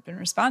haven't been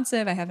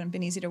responsive. I haven't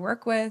been easy to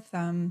work with.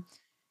 I'm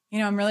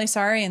really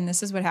sorry. And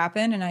this is what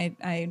happened. And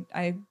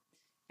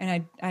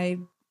I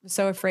was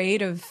so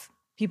afraid of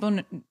people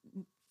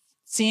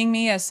seeing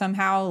me as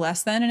somehow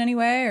less than in any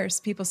way, or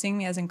people seeing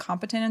me as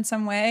incompetent in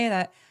some way,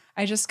 that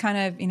I just kind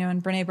of,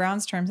 in Brene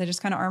Brown's terms, I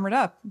just kind of armored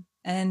up.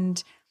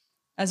 And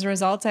as a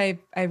result, I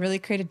really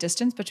created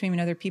distance between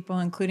other people,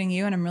 including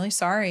you. And I'm really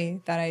sorry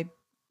that I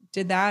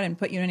did that and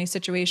put you in any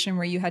situation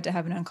where you had to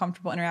have an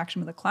uncomfortable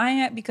interaction with a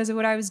client because of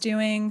what I was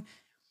doing.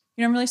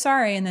 I'm really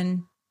sorry. And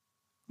then,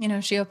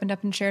 she opened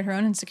up and shared her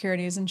own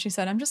insecurities. And she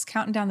said, I'm just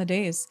counting down the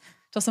days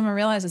till someone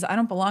realizes I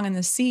don't belong in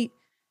this seat.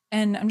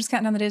 And I'm just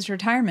counting down the days to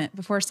retirement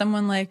before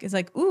someone is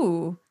like,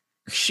 ooh,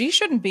 she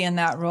shouldn't be in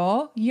that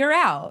role. You're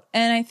out.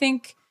 And I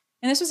think,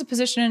 and this was a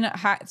position,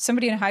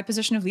 somebody in a high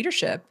position of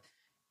leadership.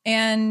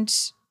 And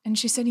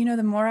she said,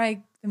 the more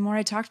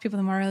I talk to people,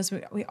 the more I realize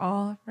we're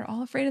all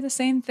afraid of the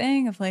same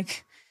thing, of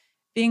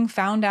being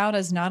found out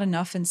as not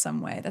enough in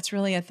some way. That's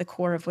really at the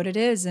core of what it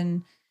is.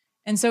 And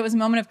so it was a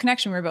moment of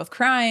connection. We were both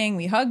crying.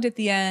 We hugged at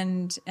the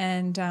end.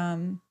 And,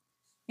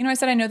 I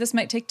said, I know this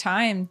might take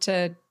time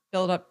to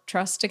build up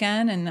trust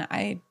again.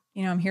 And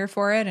I'm here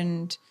for it.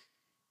 And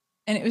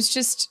it was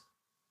just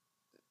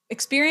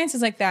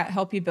experiences like that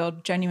help you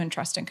build genuine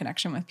trust and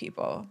connection with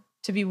people,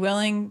 to be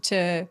willing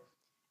to,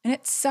 and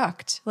it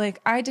sucked.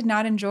 I did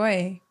not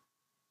enjoy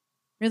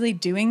really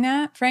doing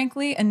that,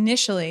 frankly,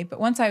 initially. But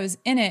once I was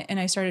in it and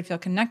I started to feel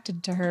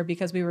connected to her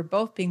because we were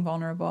both being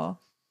vulnerable,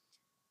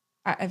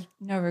 I have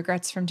no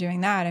regrets from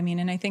doing that. I mean,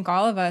 and I think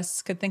all of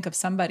us could think of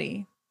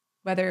somebody,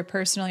 whether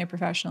personally or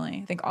professionally.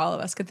 I think all of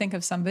us could think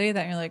of somebody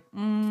that you're like,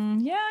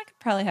 yeah, I could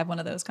probably have one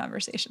of those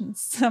conversations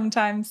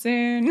sometime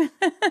soon.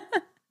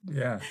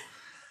 Yeah.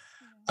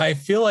 I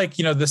feel like,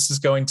 this is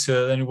going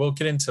to, and we'll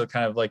get into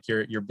kind of like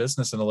your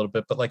business in a little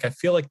bit, but like, I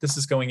feel like this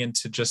is going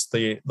into just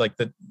the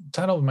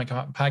title of my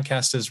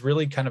podcast is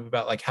really kind of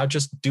about like how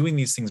just doing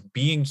these things,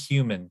 being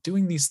human,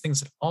 doing these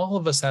things that all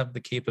of us have the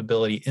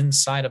capability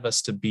inside of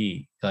us to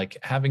be, like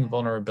having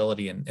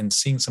vulnerability and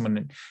seeing someone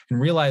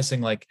and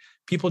realizing like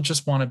people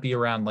just want to be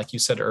around, like you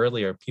said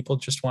earlier, people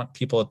just want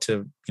people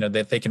to,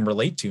 that they can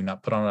relate to,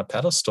 not put on a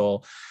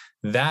pedestal.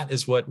 That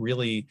is what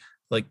really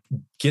like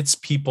gets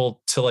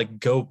people to like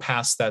go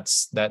past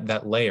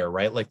that layer,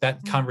 right? Like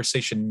that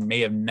conversation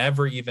may have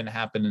never even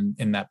happened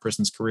in that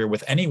person's career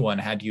with anyone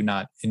had you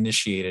not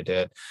initiated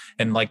it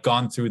and like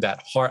gone through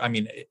that hard. I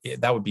mean,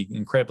 that would be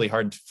incredibly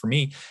hard for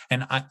me.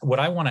 And what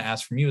I want to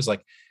ask from you is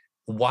like,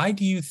 why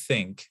do you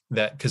think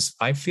that? Because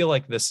I feel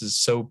like this is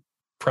so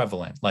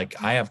prevalent.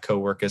 Like I have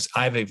coworkers,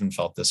 I've even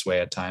felt this way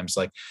at times.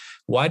 Like,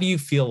 why do you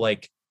feel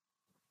like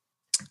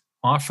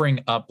offering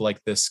up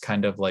like this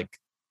kind of like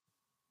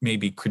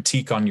maybe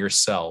critique on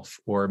yourself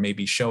or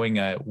maybe showing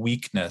a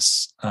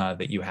weakness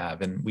that you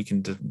have, and we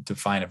can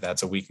define if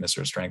that's a weakness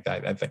or strength. I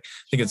think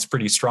it's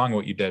pretty strong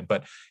what you did,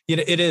 but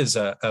it is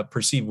a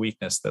perceived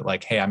weakness that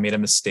like, hey, I made a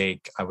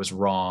mistake, I was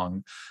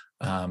wrong,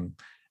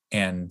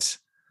 and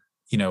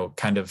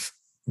kind of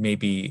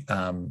maybe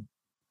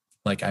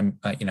like I'm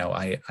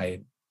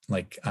I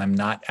like I'm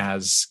not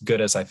as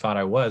good as I thought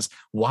I was.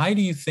 Why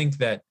do you think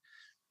that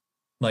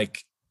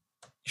like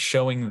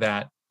showing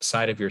that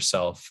side of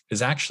yourself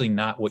is actually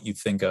not what you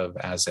think of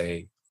as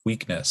a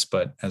weakness,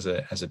 but as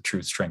a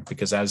true strength?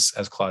 Because as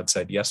Claude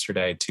said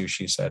yesterday too,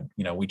 she said,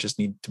 we just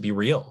need to be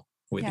real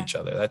with each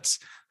other. That's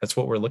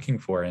what we're looking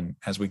for. And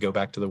as we go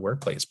back to the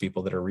workplace,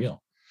 people that are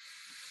real.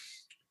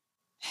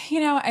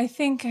 I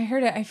think I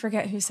heard it. I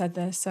forget who said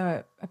this,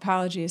 so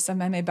apologies. I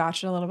may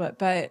botch it a little bit,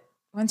 but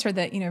I once heard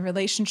that,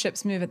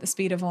 relationships move at the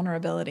speed of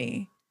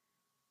vulnerability.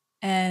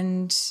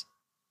 And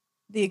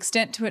the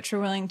extent to which we're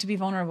willing to be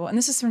vulnerable. And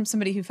this is from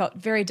somebody who felt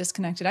very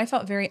disconnected. I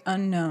felt very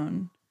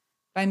unknown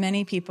by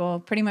many people,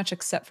 pretty much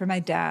except for my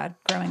dad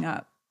growing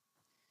up.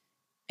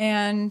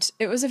 And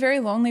it was a very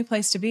lonely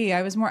place to be.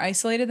 I was more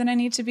isolated than I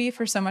need to be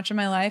for so much of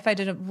my life. I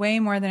did way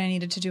more than I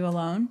needed to do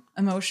alone,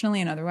 emotionally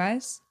and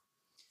otherwise.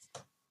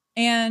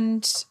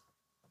 And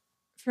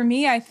for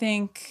me, I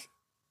think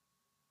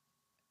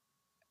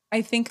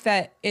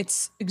that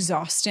it's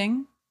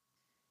exhausting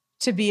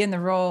to be in the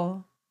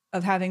role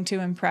of having to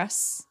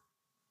impress.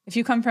 If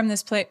you come from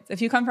this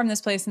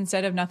place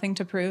instead of nothing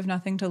to prove,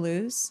 nothing to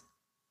lose,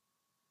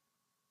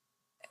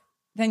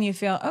 then you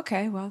feel,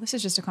 okay, well, this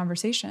is just a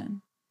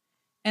conversation.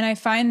 And I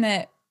find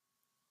that,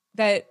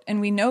 and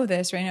we know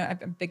this, right? I'm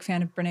a big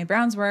fan of Brene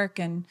Brown's work.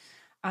 And,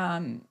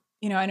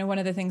 I know one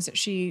of the things that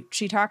she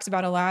talks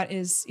about a lot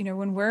is,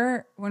 when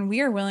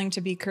we are willing to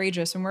be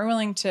courageous, when we're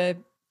willing to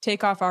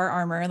take off our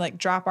armor, like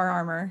drop our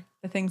armor,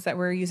 the things that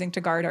we're using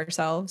to guard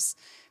ourselves,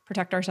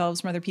 protect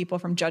ourselves from other people,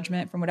 from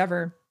judgment, from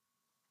whatever,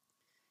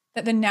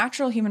 that the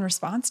natural human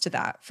response to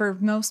that for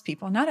most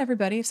people, not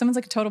everybody, if someone's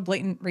like a total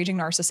blatant raging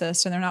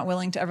narcissist and they're not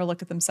willing to ever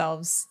look at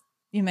themselves,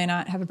 you may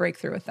not have a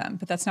breakthrough with them,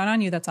 but that's not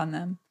on you, that's on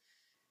them.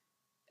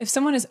 If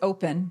someone is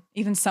open,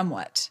 even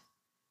somewhat,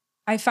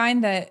 I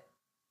find that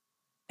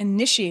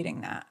initiating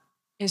that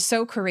is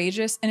so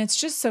courageous and it's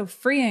just so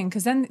freeing,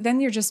 because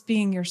then you're just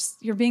being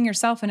you're being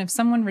yourself. And if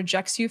someone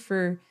rejects you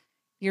for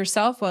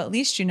yourself, well, at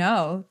least you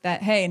know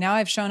that, hey, now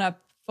I've shown up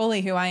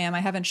fully who I am.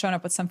 I haven't shown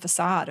up with some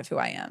facade of who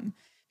I am.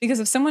 Because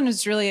if someone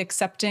is really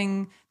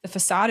accepting the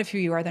facade of who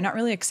you are, they're not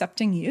really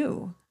accepting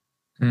you.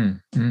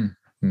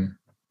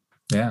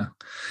 Yeah.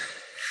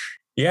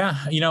 Yeah.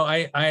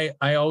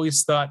 I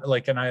always thought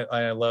like, and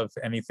I love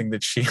anything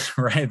that she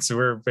writes.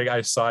 I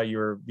saw you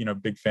were,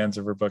 big fans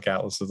of her book,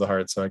 Atlas of the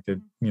Heart. So I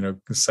could,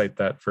 cite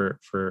that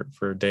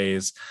for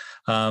days.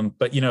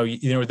 But,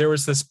 there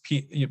was this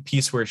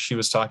piece where she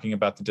was talking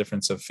about the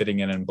difference of fitting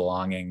in and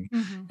belonging,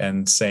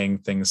 and saying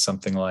things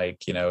something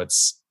like,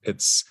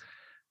 it's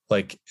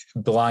like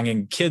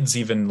belonging, kids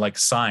even like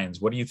signs.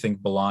 What do you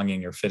think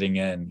belonging or fitting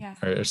in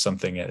or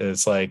something?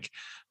 It's like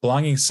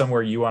belonging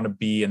somewhere you want to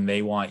be and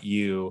they want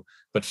you,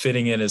 but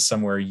fitting in is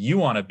somewhere you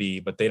want to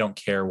be, but they don't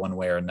care one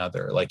way or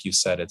another. Like you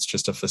said, it's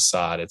just a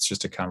facade. It's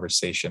just a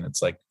conversation.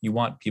 It's like, you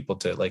want people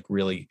to like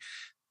really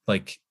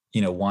like,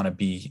 want to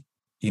be,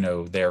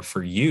 there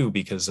for you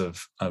because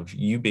of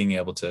you being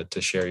able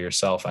to share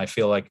yourself. I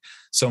feel like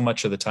so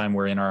much of the time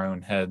we're in our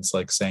own heads,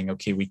 like saying,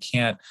 okay, we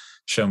can't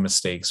show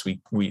mistakes.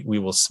 We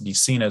will be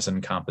seen as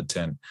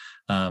incompetent.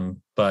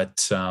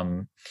 But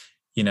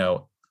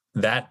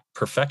that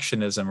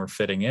perfectionism or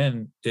fitting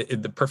in,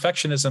 the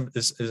perfectionism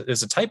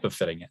is a type of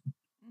fitting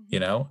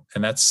in,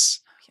 and that's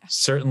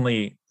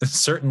certainly,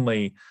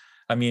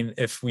 I mean,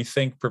 if we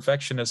think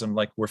perfectionism,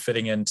 like we're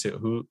fitting into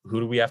who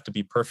do we have to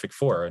be perfect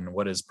for? And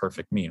what does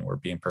perfect mean? We're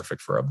being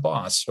perfect for a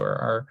boss or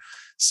our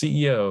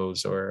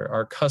CEOs or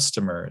our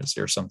customers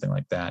or something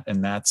like that.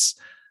 And that's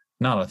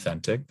not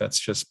authentic. That's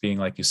just being,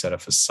 like you said, a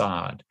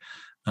facade.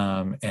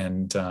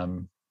 That's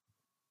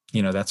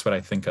what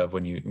I think of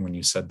when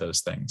you said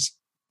those things.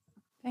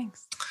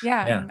 Thanks.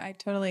 Yeah. I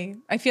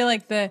feel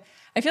like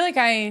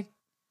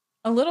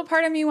A little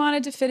part of me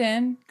wanted to fit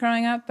in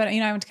growing up, but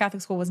I went to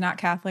Catholic school, was not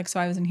Catholic, so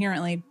I was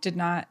inherently did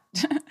not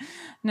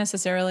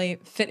necessarily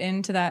fit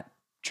into that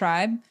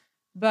tribe.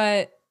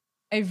 But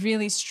I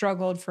really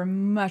struggled for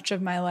much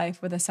of my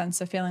life with a sense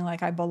of feeling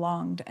like I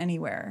belonged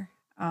anywhere.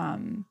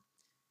 And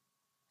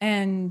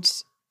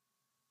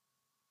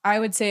I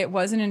would say it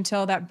wasn't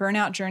until that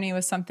burnout journey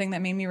was something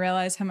that made me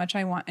realize how much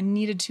I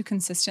needed to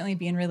consistently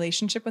be in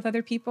relationship with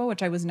other people,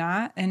 which I was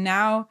not. And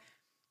now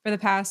for the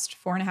past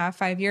 4.5,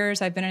 5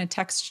 years, I've been in a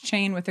text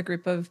chain with a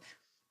group of,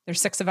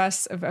 there's 6 of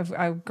us,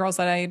 of girls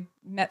that I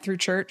met through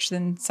church.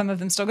 Then some of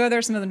them still go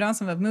there, some of them don't,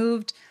 some have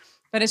moved.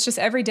 But it's just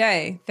every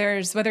day.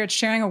 There's, whether it's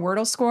sharing a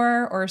Wordle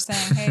score or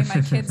saying, hey,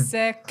 my kid's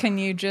sick, can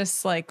you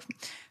just like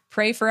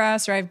pray for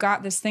us? Or I've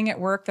got this thing at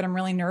work that I'm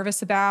really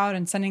nervous about,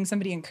 and sending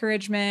somebody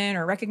encouragement,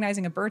 or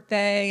recognizing a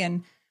birthday.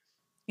 And,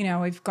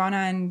 we've gone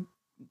on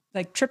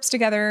like trips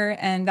together.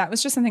 And that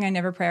was just something I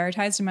never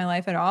prioritized in my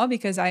life at all,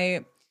 because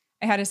I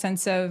had a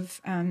sense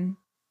of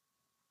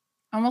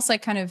almost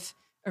like kind of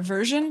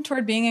aversion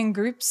toward being in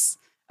groups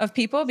of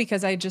people,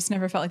 because I just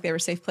never felt like they were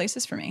safe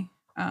places for me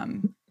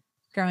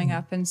growing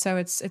up. And so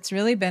it's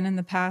really been in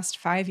the past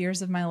 5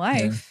 years of my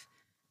life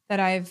that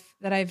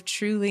I've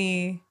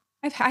truly,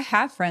 I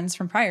have friends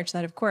from prior to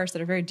that, of course,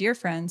 that are very dear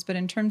friends, but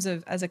in terms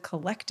of as a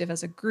collective,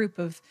 as a group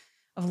of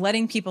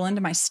letting people into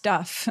my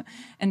stuff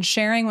and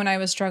sharing when I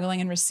was struggling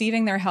and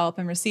receiving their help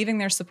and receiving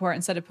their support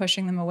instead of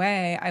pushing them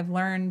away, I've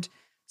learned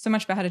so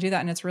much about how to do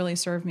that. And it's really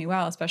served me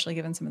well, especially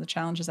given some of the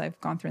challenges I've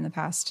gone through in the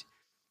past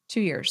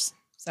 2 years.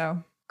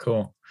 So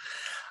cool.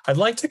 I'd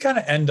like to kind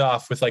of end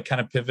off with like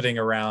kind of pivoting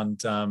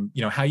around,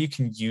 how you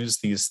can use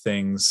these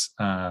things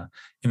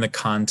in the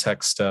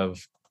context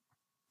of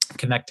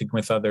connecting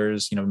with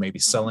others, maybe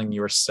selling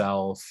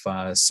yourself,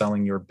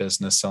 selling your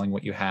business, selling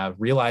what you have,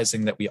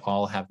 realizing that we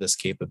all have this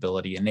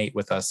capability innate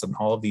with us. And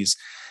all of these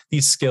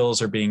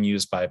skills are being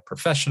used by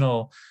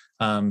professional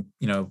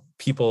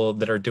people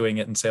that are doing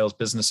it in sales,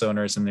 business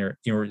owners, and they're,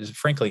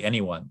 frankly,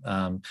 anyone,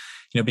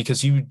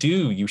 because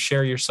you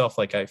share yourself.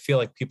 Like, I feel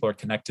like people are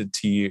connected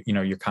to you,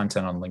 your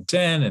content on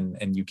LinkedIn,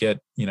 and you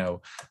get,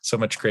 so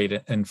much great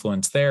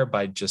influence there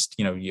by just,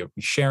 you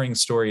sharing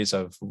stories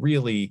of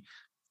really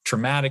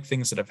traumatic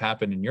things that have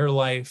happened in your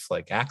life,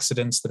 like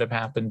accidents that have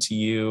happened to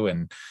you,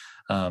 and,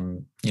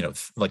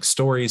 like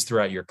stories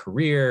throughout your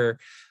career.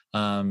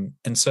 And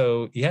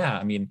so,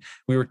 we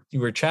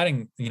were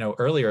chatting,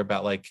 earlier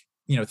about like,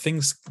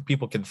 things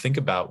people can think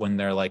about when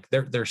they're like,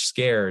 they're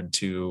scared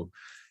to,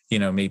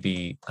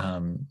 maybe,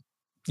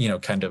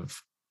 kind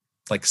of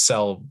like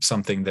sell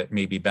something that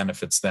maybe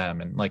benefits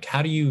them. And like,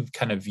 how do you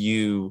kind of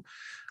view,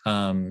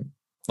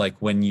 like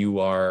when you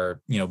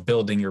are,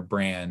 building your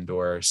brand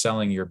or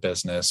selling your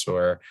business,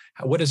 or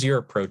what is your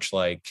approach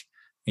like,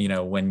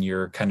 when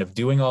you're kind of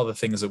doing all the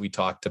things that we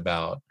talked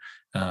about,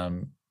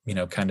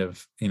 kind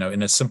of,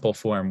 in a simple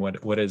form,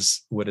 what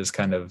is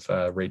kind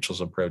of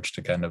Rachel's approach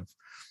to kind of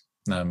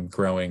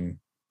growing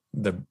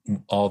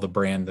all the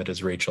brand that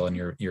is Rachel and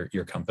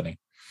your company?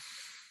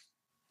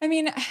 I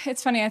mean,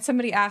 it's funny. I had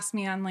somebody ask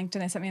me on LinkedIn,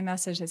 they sent me a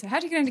message. They said, how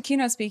did you get into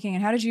keynote speaking,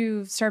 and how did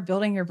you start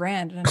building your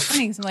brand? And it's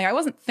funny, because I'm like, I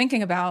wasn't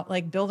thinking about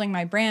like building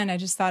my brand. I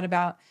just thought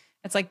about,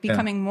 it's like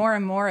becoming more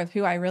and more of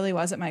who I really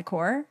was at my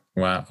core.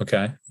 Wow.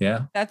 Okay.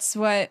 Yeah. That's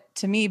what,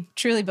 to me,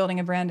 truly building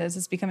a brand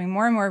is becoming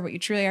more and more of what you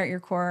truly are at your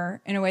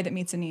core in a way that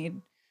meets a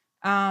need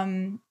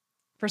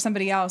for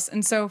somebody else.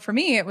 And so for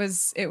me,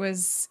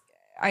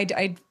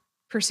 I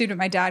pursued what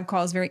my dad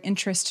calls very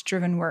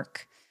interest-driven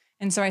work.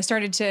 And so I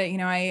started to,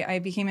 I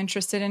became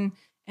interested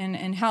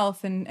in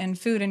health and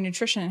food and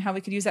nutrition, and how we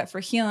could use that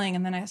for healing.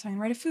 And then I started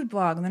to write a food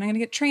blog, and then I'm going to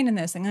get trained in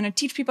this. I'm going to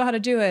teach people how to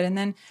do it. And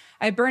then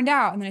I burned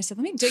out, and then I said,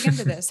 let me dig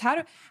into this.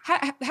 How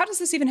does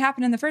this even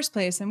happen in the first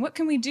place? And what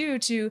can we do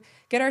to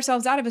get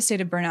ourselves out of a state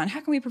of burnout? And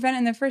how can we prevent it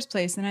in the first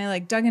place? And I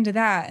like dug into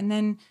that. And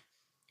then,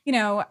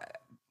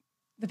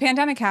 the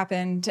pandemic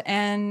happened,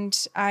 and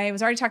I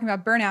was already talking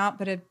about burnout,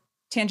 but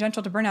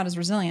tangential to burnout is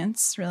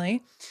resilience,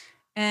 really.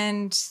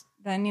 And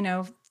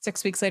then,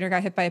 6 weeks later,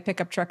 got hit by a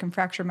pickup truck and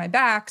fractured my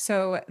back.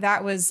 So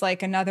that was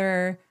like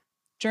another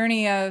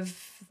journey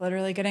of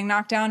literally getting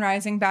knocked down,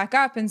 rising back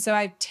up. And so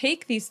I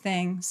take these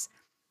things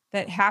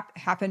that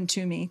happened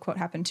to me, quote,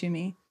 happened to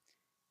me.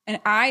 And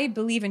I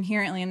believe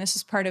inherently, and this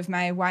is part of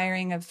my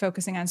wiring of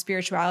focusing on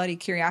spirituality,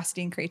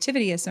 curiosity, and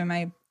creativity as some of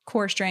my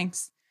core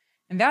strengths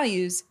and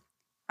values,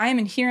 I am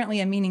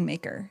inherently a meaning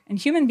maker. And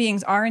human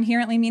beings are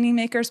inherently meaning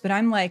makers, but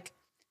I'm like,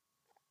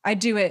 I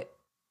do it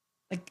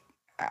like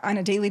on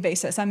a daily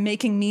basis. I'm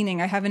making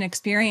meaning. I have an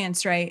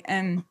experience, right?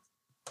 And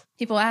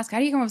people ask, how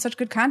do you come up with such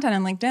good content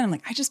on LinkedIn? I'm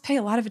like, I just pay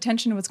a lot of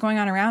attention to what's going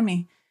on around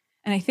me.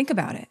 And I think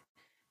about it.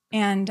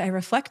 And I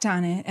reflect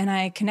on it, and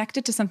I connect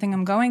it to something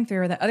I'm going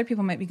through or that other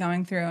people might be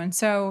going through. And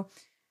so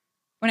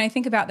when I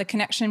think about the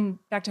connection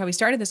back to how we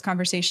started this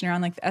conversation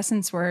around like the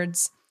essence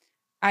words,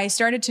 I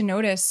started to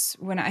notice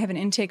when I have an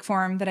intake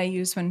form that I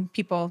use when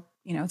people,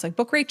 it's like,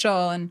 book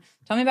Rachel and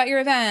tell me about your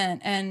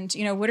event. And,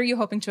 what are you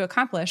hoping to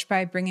accomplish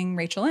by bringing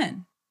Rachel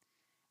in?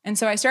 And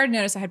so I started to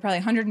notice I had probably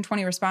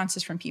 120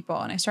 responses from people.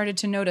 And I started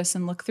to notice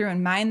and look through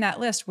and mine that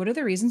list. What are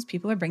the reasons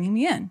people are bringing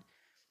me in?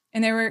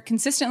 And there were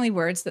consistently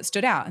words that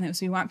stood out. And it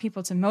was, we want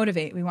people to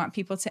motivate. We want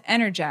people to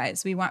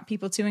energize. We want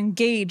people to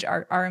engage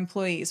our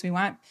employees. We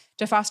want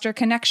to foster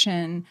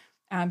connection.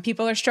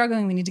 People are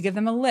struggling. We need to give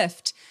them a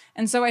lift.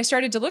 And so I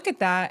started to look at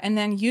that, and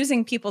then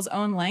using people's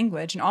own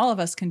language, and all of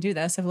us can do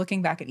this, of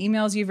looking back at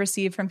emails you've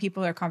received from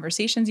people or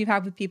conversations you've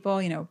had with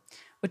people,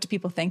 what do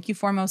people thank you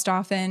for most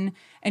often?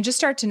 And just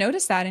start to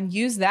notice that and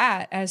use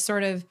that as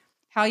sort of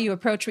how you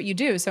approach what you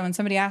do. So when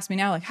somebody asks me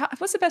now, like,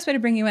 what's the best way to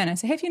bring you in? I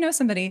say, hey, if you know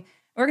somebody,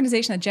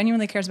 organization that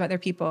genuinely cares about their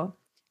people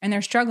and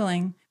they're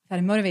struggling, how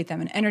to motivate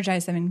them and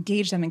energize them,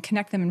 engage them and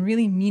connect them in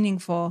really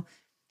meaningful,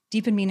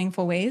 deep and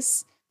meaningful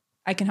ways,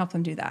 I can help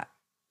them do that.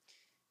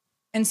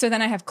 And so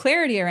then I have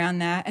clarity around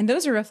that. And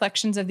those are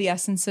reflections of the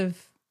essence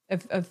of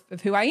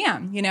who I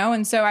am,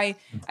 And so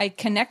I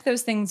connect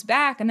those things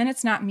back, and then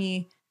it's not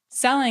me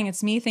selling,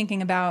 it's me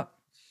thinking about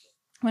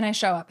when I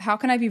show up, how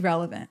can I be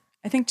relevant?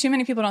 I think too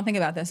many people don't think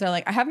about this. They're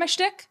like, I have my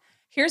shtick.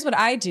 Here's what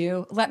I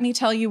do. Let me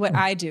tell you what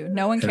I do.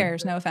 No one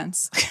cares. No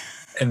offense.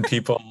 And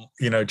people,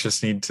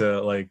 just need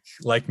to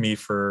like me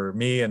for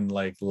me, and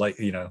like what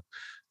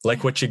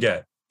you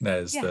get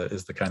is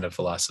the kind of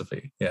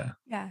philosophy. Yeah.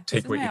 Yeah.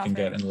 Take what you can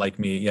get and like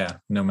me. Yeah.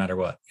 No matter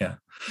what. Yeah.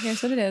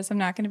 Here's what it is. I'm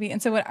not going to be.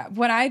 And so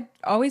what I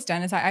always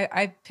done is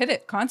I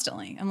pivot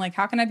constantly. I'm like,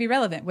 how can I be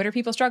relevant? What are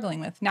people struggling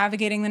with?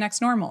 Navigating the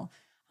next normal.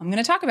 I'm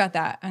going to talk about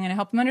that. I'm going to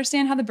help them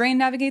understand how the brain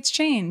navigates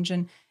change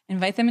and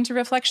invite them into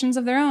reflections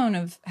of their own,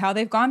 of how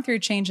they've gone through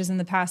changes in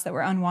the past that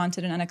were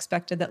unwanted and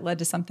unexpected that led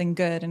to something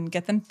good, and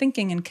get them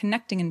thinking and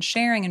connecting and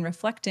sharing and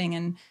reflecting.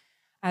 And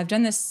I've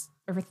done this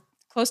over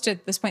close to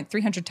at this point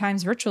 300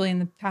 times virtually in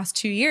the past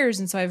 2 years.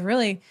 And so I've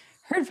really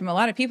heard from a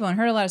lot of people and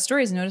heard a lot of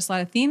stories and noticed a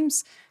lot of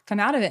themes come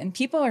out of it. And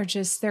people are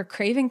they're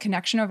craving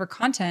connection over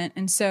content.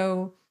 And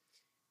so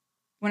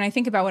when I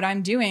think about what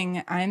I'm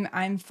doing,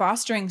 I'm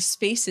fostering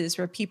spaces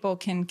where people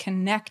can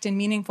connect in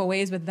meaningful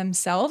ways with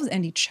themselves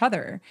and each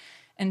other.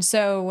 And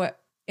so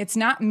it's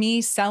not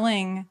me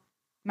selling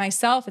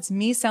myself, it's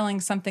me selling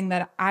something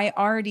that I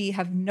already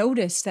have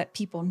noticed that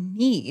people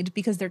need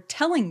because they're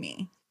telling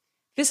me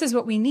this is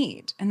what we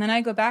need. And then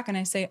I go back and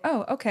I say,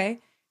 oh, okay,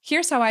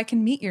 here's how I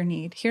can meet your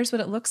need. Here's what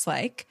it looks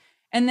like.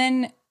 And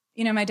then,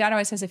 my dad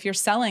always says, if you're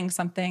selling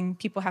something,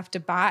 people have to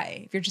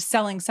buy. If you're just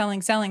selling,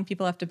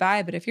 people have to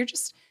buy. But if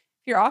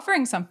you're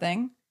offering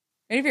something,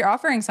 right? If you're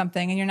offering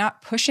something and you're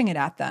not pushing it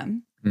at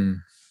them,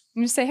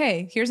 you just say,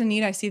 hey, here's a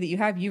need I see that you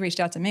have. You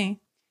reached out to me.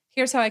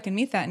 Here's how I can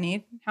meet that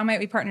need. How might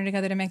we partner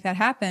together to make that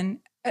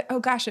happen? Oh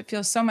gosh, it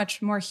feels so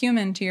much more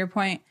human, to your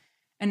point,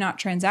 and not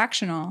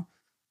transactional.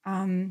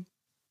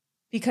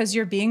 Because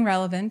you're being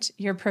relevant,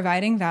 you're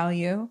providing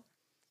value,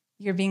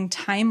 you're being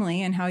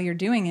timely in how you're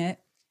doing it,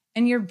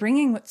 and you're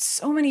bringing what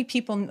so many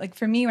people, like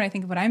for me, when I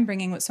think of what I'm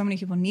bringing, what so many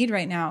people need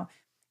right now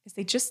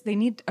is they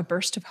need a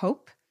burst of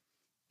hope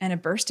and a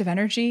burst of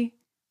energy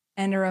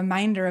and a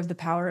reminder of the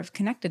power of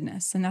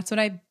connectedness. And that's what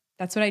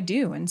I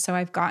do. And so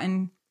I've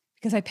gotten,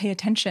 because I pay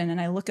attention and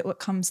I look at what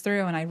comes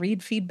through and I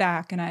read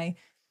feedback and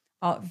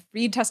I'll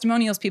read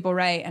testimonials people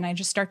write, and I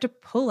just start to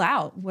pull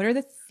out what are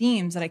the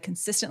themes that I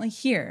consistently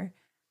hear.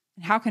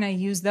 And how can I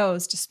use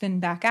those to spin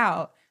back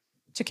out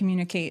to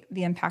communicate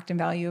the impact and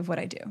value of what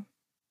I do?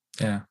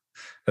 Yeah,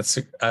 that's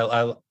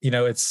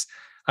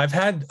I've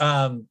had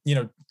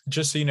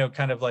just so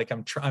kind of like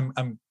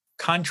I'm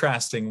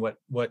contrasting what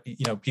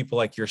people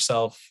like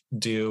yourself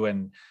do,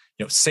 and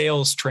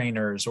sales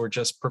trainers or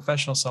just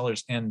professional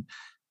sellers, and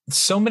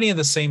so many of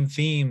the same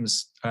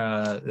themes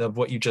of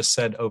what you just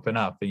said open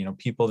up.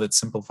 People that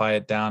simplify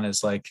it down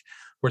as like,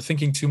 we're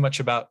thinking too much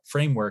about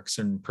frameworks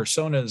and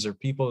personas or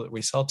people that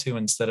we sell to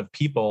instead of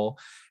people.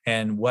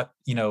 And what,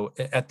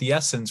 at the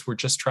essence, we're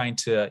just trying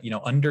to,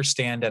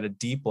 understand at a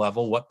deep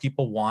level what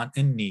people want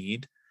and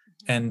need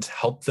and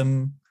help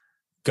them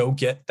go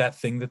get that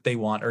thing that they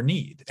want or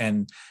need.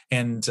 And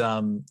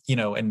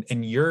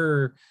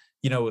you're,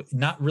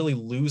 not really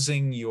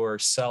losing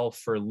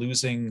yourself or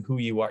losing who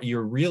you are.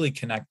 You're really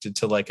connected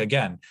to, like,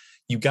 again,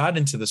 you got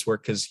into this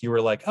work because you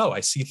were like, oh,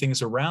 I see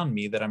things around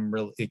me that I'm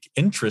really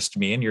interest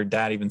me. And your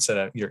dad even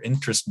said your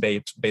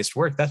interest-based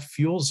work that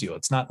fuels you.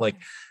 It's not like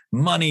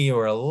money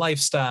or a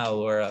lifestyle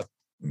or a,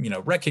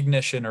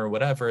 recognition or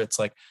whatever. It's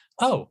like,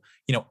 oh,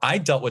 I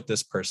dealt with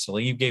this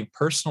personally. You gave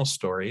personal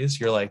stories.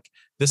 You're like,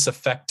 this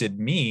affected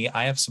me.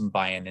 I have some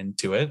buy-in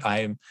into it.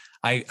 I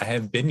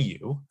have been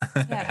you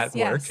at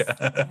work.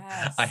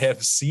 Yes. I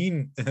have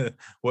seen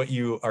what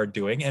you are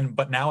doing.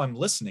 But now I'm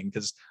listening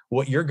because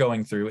what you're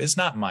going through is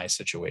not my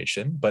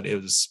situation, but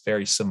it was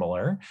very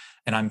similar.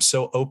 And I'm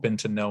so open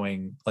to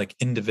knowing like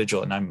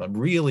individual. And I'm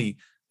really,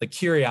 like,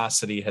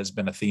 curiosity has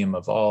been a theme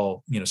of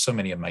all, so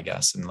many of my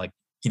guests. And like,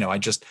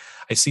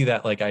 I see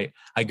that, like,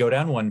 I go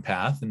down one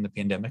path and the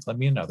pandemic led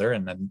me another.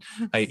 And then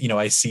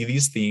I see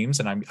these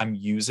themes and I'm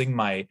using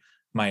my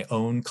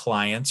own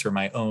clients or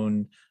my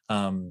own,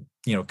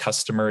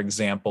 customer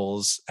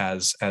examples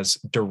as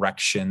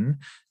direction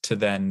to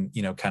then,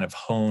 kind of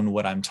hone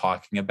what I'm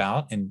talking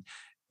about. And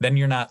then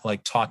you're not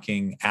like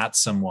talking at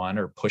someone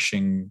or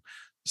pushing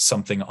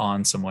something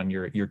on someone.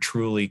 You're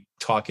truly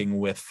talking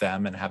with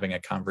them and having a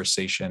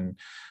conversation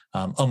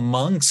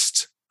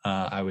amongst,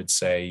 I would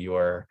say,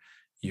 your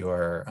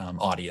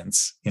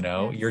audience.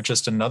 Yes. You're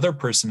just another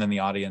person in the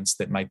audience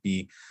that might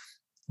be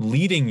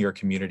leading your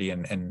community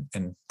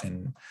and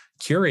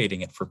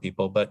curating it for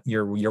people, but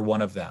you're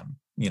one of them,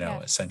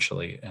 Yes.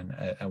 essentially. And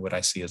what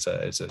I see as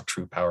a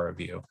true power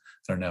of you.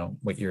 I don't know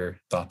what your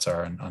thoughts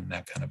are on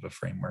that kind of a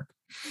framework.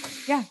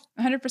 Yeah,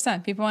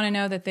 100%. People want to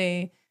know that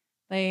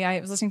I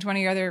was listening to one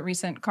of your other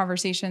recent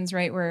conversations,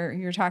 right, where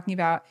you're talking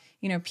about,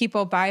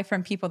 people buy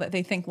from people that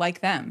they think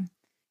like them,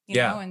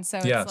 and so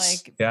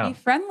it's like, be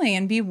friendly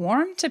and be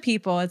warm to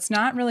people. It's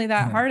not really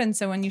that hard. And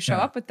so when you show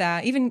up with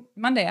that, even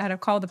Monday, I had a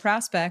call with the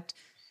prospect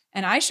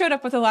and I showed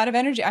up with a lot of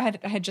energy. I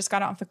had just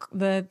got off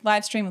the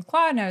live stream with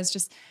Claude, and I was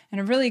just in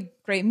a really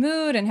great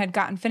mood and had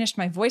finished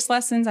my voice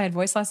lessons. I had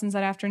voice lessons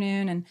that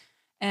afternoon,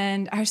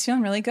 and I was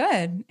feeling really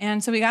good.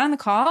 And so we got on the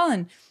call,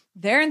 and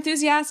they're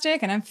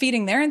enthusiastic and I'm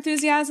feeding their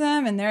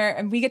enthusiasm,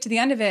 and we get to the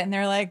end of it and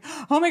they're like,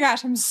 oh my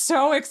gosh, I'm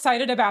so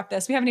excited about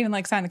this. We haven't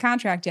even signed the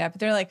contract yet, but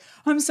they're like,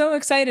 I'm so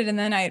excited. And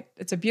then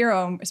it's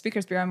a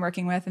speakers bureau I'm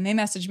working with, and they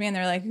message me and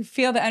they're like, you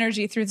feel the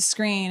energy through the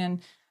screen.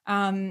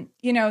 And,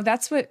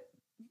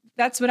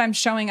 that's what I'm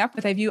showing up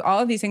with. I view all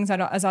of these things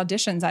as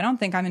auditions. I don't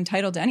think I'm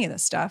entitled to any of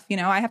this stuff.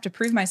 I have to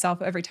prove myself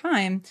every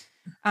time.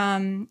 But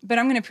I'm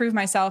going to prove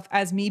myself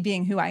as me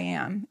being who I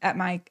am at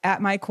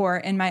my core,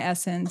 in my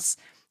essence.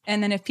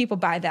 And then if people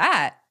buy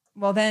that,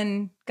 well,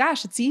 then,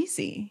 gosh, it's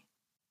easy.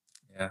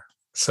 Yeah,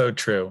 so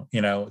true.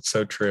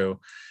 So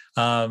true.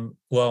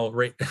 Well,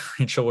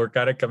 Rachel, we're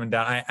kind of coming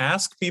down. I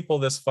ask people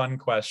this fun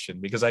question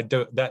because I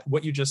do that.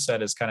 What you just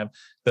said is kind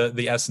of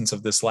the essence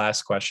of this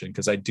last question,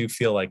 because I do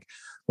feel like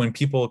when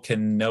people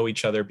can know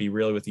each other, be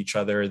real with each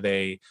other,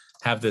 they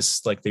have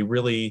this,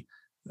 we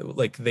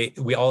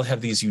all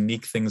have these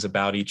unique things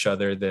about each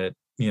other that,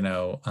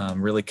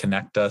 really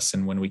connect us.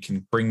 And when we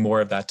can bring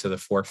more of that to the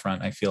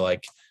forefront, I feel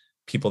like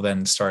people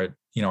then start,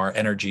 our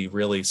energy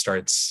really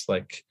starts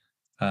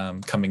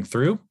coming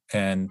through,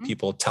 and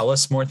people tell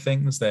us more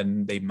things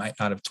than they might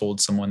not have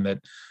told someone that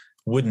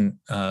wouldn't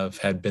have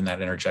had been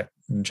that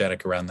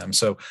energetic around them.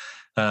 So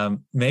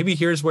maybe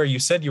here's where you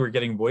said you were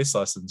getting voice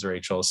lessons,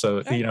 Rachel.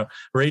 So,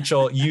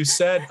 Rachel, you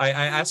said, I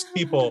ask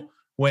people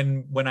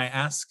when I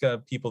ask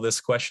people this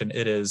question,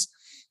 it is,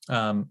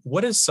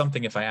 what is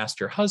something, if I asked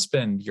your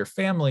husband, your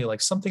family,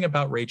 like something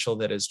about Rachel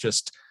that is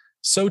just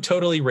so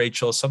totally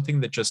Rachel,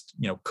 something that just,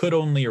 could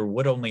only or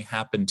would only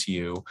happen to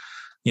you,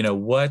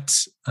 what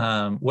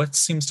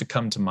seems to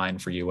come to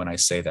mind for you when I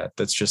say that?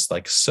 That's just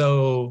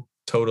so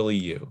totally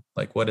you.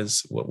 Like, what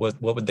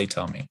would they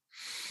tell me?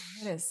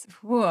 What is,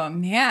 oh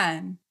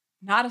man,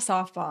 not a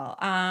softball.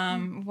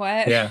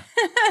 What? Yeah.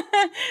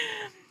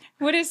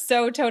 What is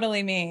so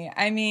totally me?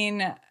 I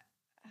mean,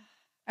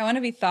 I want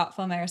to be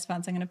thoughtful in my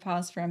response. I'm going to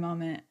pause for a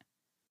moment.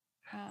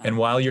 And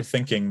while you're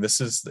thinking, this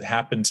has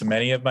happened to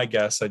many of my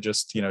guests. I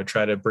just,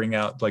 try to bring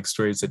out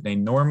stories that they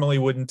normally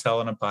wouldn't tell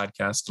on a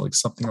podcast, like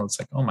something that's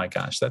like, oh my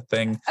gosh, that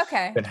thing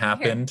that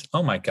happened. Here.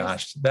 Oh my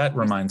gosh, that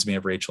reminds me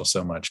of Rachel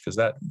so much, because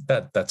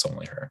that's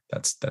only her.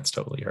 That's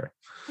totally her.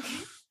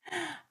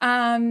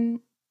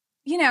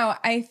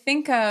 I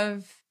think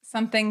of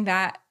something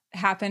that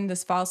happened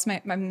this fall,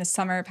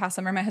 past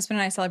summer. My husband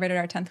and I celebrated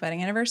our 10th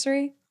wedding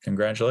anniversary.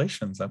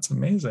 Congratulations. That's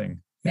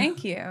amazing. Yeah.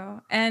 Thank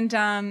you.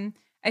 And,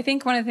 I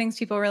think one of the things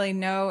people really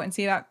know and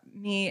see about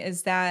me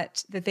is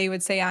that they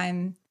would say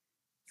I'm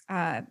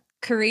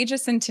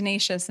courageous and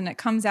tenacious, and it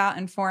comes out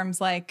in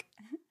forms like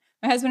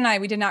my husband and I,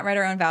 we did not write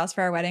our own vows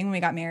for our wedding when we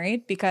got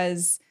married,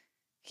 because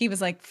he was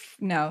like,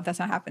 no, that's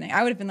not happening.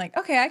 I would have been like,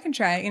 okay, I can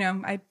try.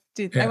 I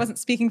wasn't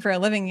speaking for a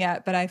living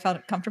yet, but I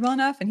felt comfortable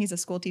enough, and he's a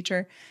school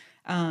teacher,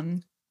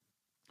 phys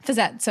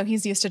ed, so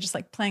he's used to just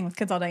playing with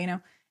kids all day,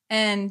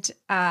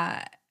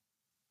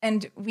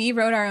 And we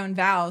wrote our own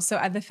vows. So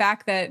the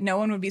fact that no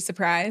one would be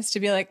surprised to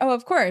be like, oh,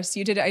 of course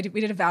you did.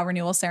 We did a vow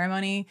renewal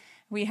ceremony.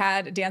 We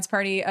had a dance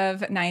party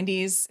of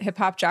 90s hip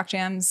hop jock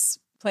jams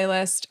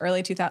playlist,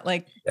 early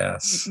 2000,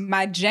 yes,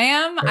 my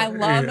jam. I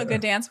love a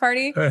good dance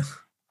party.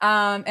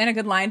 And a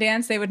good line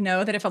dance. They would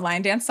know that if a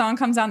line dance song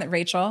comes on that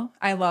Rachel,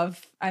 I'm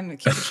a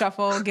Cupid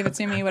shuffle, give it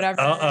to me, whatever.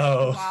 I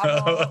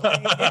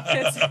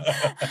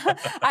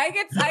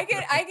get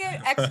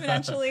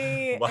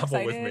exponentially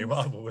excited.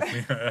 Wobble with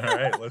me. All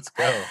right, let's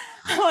go.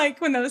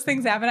 When those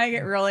things happen, I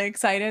get really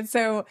excited.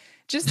 So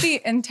just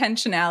the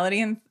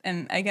intentionality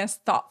and I guess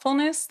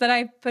thoughtfulness that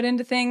I put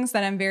into things,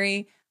 that I'm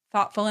very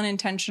thoughtful and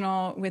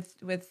intentional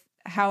with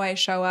how I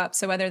show up.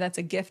 So whether that's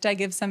a gift I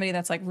give somebody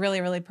that's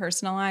really, really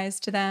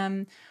personalized to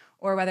them,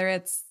 or whether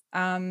it's,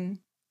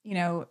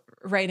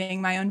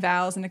 writing my own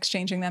vows and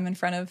exchanging them in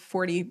front of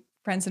 40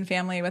 friends and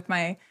family with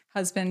my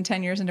husband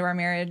 10 years into our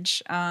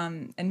marriage,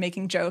 and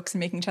making jokes and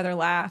making each other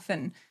laugh,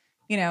 and,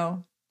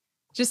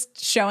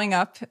 just showing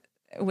up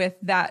with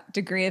that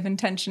degree of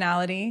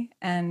intentionality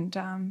and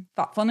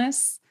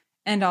thoughtfulness,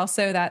 and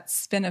also that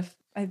spin of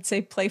I'd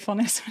say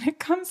playfulness when it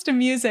comes to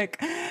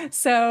music.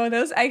 So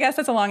I guess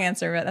that's a long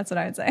answer, but that's what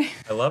I would say.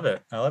 I love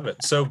it. I love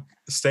it. So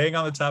staying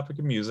on the topic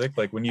of music,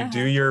 like when you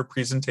do your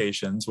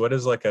presentations, what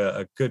is like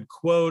a good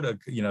quote,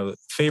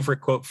 favorite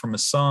quote from a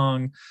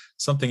song,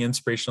 something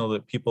inspirational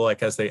that people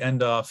like as they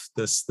end off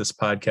this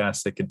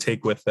podcast, they can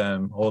take with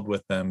them, hold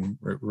with them,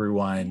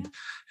 rewind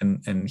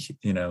and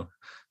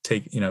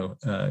take,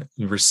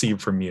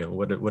 receive from you?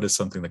 What is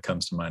something that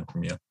comes to mind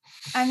from you?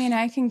 I mean,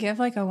 I can give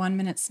like a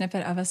 1-minute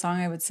snippet of a song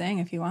I would sing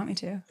if you want me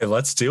to. Hey,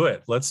 let's do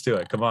it.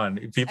 Come on.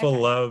 People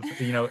love,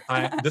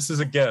 this is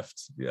a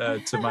gift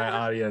to my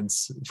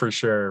audience for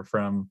sure,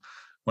 from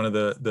one of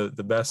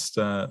the best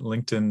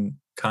LinkedIn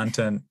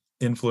content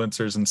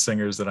influencers and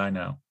singers that I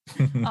know.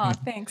 Oh,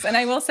 thanks. And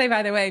I will say,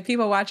 by the way,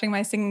 people watching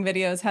my singing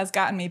videos has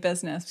gotten me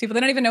business. People, they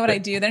don't even know what I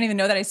do. They don't even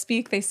know that I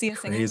speak. They see a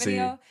singing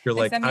video. You're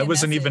like, I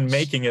wasn't even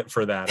making it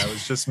for that. I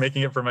was just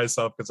making it for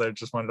myself because I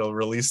just wanted to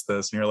release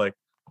this. And you're like,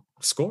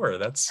 score.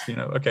 That's,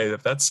 okay,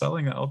 if that's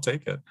selling, I'll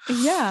take it.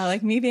 Yeah,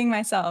 like me being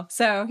myself.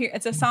 So here,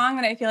 it's a song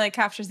that I feel like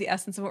captures the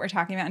essence of what we're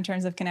talking about in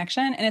terms of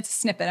connection. And it's a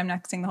snippet. I'm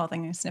not singing the whole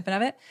thing, a snippet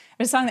of it.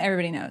 It's a song that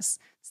everybody knows,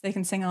 so they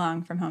can sing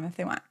along from home if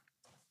they want.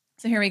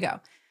 So here we go.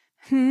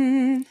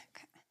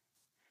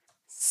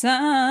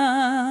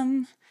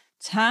 Sometimes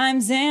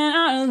in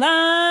our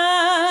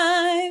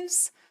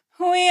lives,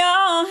 we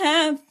all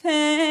have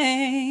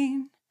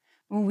pain.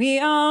 We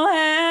all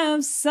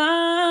have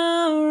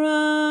sorrow.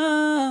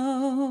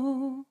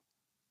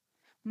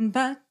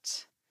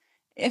 But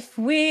if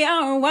we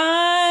are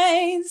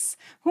wise,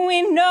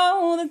 we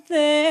know that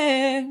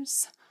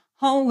there's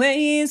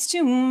always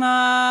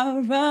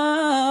tomorrow.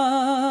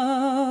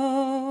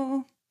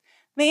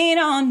 Lean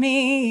on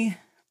me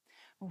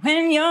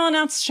when you're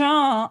not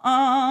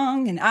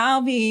strong, and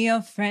I'll be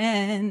your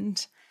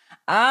friend.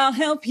 I'll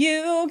help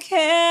you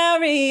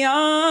carry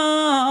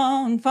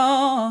on,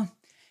 for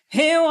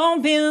it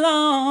won't be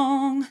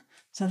long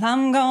till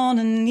I'm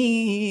gonna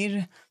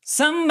need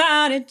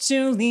somebody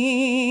to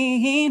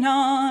lean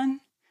on.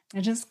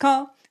 And just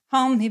call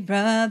me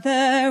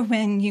brother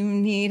when you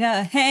need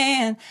a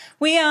hand.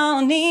 We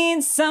all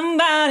need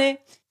somebody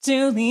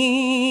to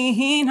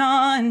lean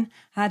on.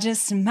 I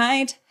just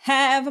might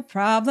have a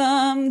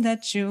problem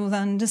that you'll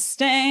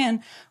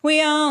understand.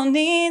 We all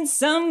need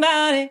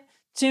somebody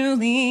to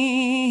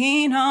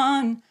lean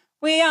on.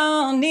 We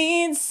all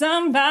need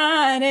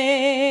somebody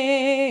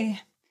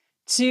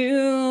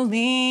to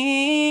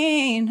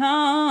lean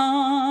on.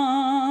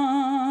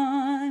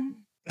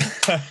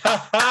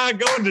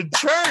 Going to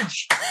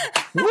church.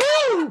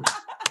 Woo!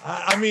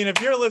 I mean,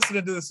 if you're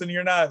listening to this and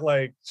you're not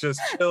like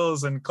just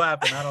chills and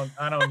clapping, I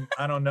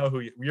don't know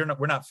who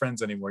we're not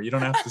friends anymore. You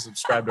don't have to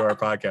subscribe to our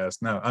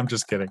podcast. No, I'm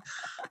just kidding.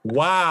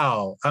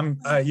 Wow.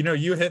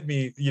 You hit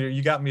me,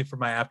 you got me for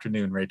my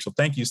afternoon, Rachel.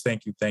 Thank you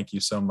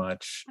so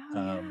much.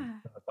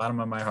 From the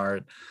bottom of my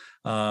heart.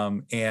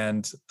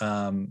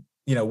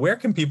 Where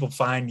can people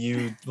find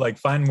you, like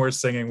find more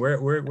singing?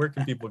 Where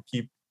can people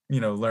keep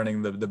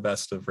learning the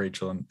best of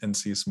Rachel and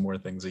see some more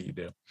things that you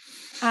do?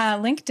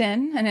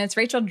 LinkedIn, and it's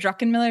Rachel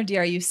Druckenmiller,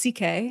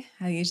 Druck.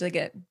 I usually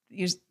think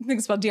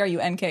it's spelled Drunk,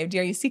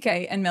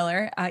 Druck and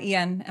Miller,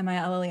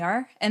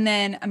 Enmiller. And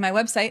then my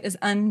website is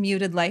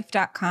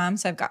unmutedlife.com.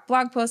 So I've got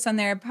blog posts on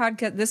there.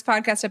 This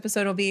podcast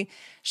episode will be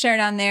shared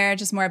on there,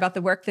 just more about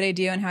the work that I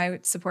do and how I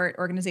support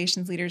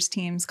organizations, leaders,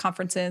 teams,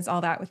 conferences, all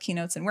that with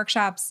keynotes and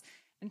workshops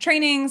and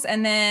trainings.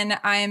 And then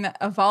I'm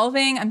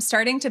evolving. I'm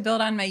starting to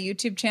build on my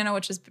YouTube channel,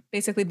 which has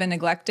basically been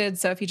neglected.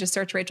 So if you just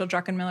search Rachel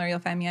Druckenmiller, you'll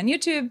find me on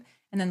YouTube.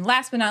 And then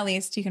last but not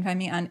least, you can find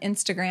me on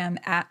Instagram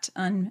at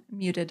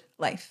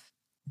unmutedlife.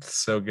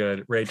 So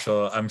good.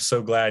 Rachel, I'm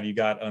so glad you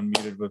got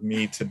unmuted with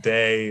me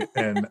today.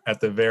 And at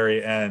the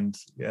very end,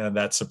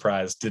 that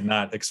surprise, did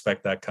not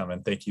expect that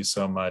coming. Thank you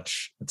so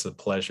much. It's a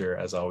pleasure,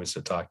 as always,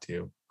 to talk to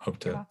you. Hope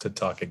to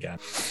talk again.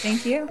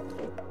 Thank you.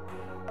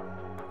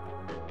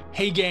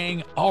 Hey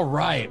gang, all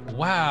right.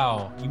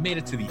 Wow, you made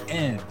it to the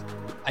end.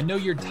 I know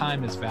your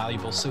time is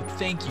valuable, so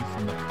thank you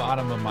from the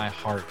bottom of my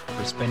heart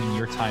for spending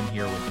your time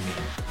here with me.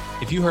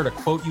 If you heard a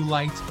quote you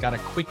liked, got a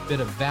quick bit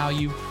of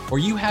value, or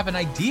you have an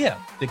idea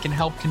that can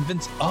help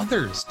convince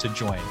others to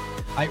join,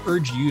 I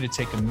urge you to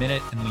take a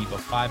minute and leave a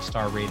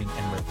 5-star rating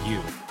and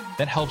review.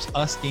 That helps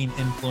us gain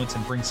influence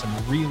and bring some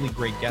really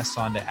great guests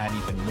on to add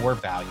even more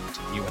value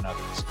to you and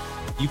others.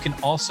 You can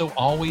also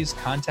always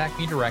contact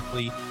me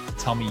directly to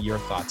tell me your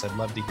thoughts. I'd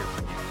love to hear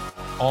from you.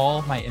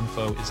 All my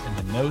info is in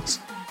the notes.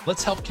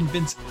 Let's help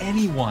convince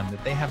anyone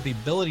that they have the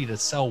ability to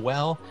sell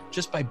well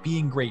just by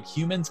being great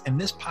humans.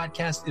 And this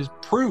podcast is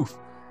proof.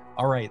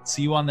 All right,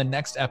 see you on the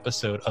next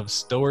episode of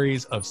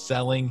Stories of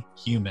Selling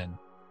Human.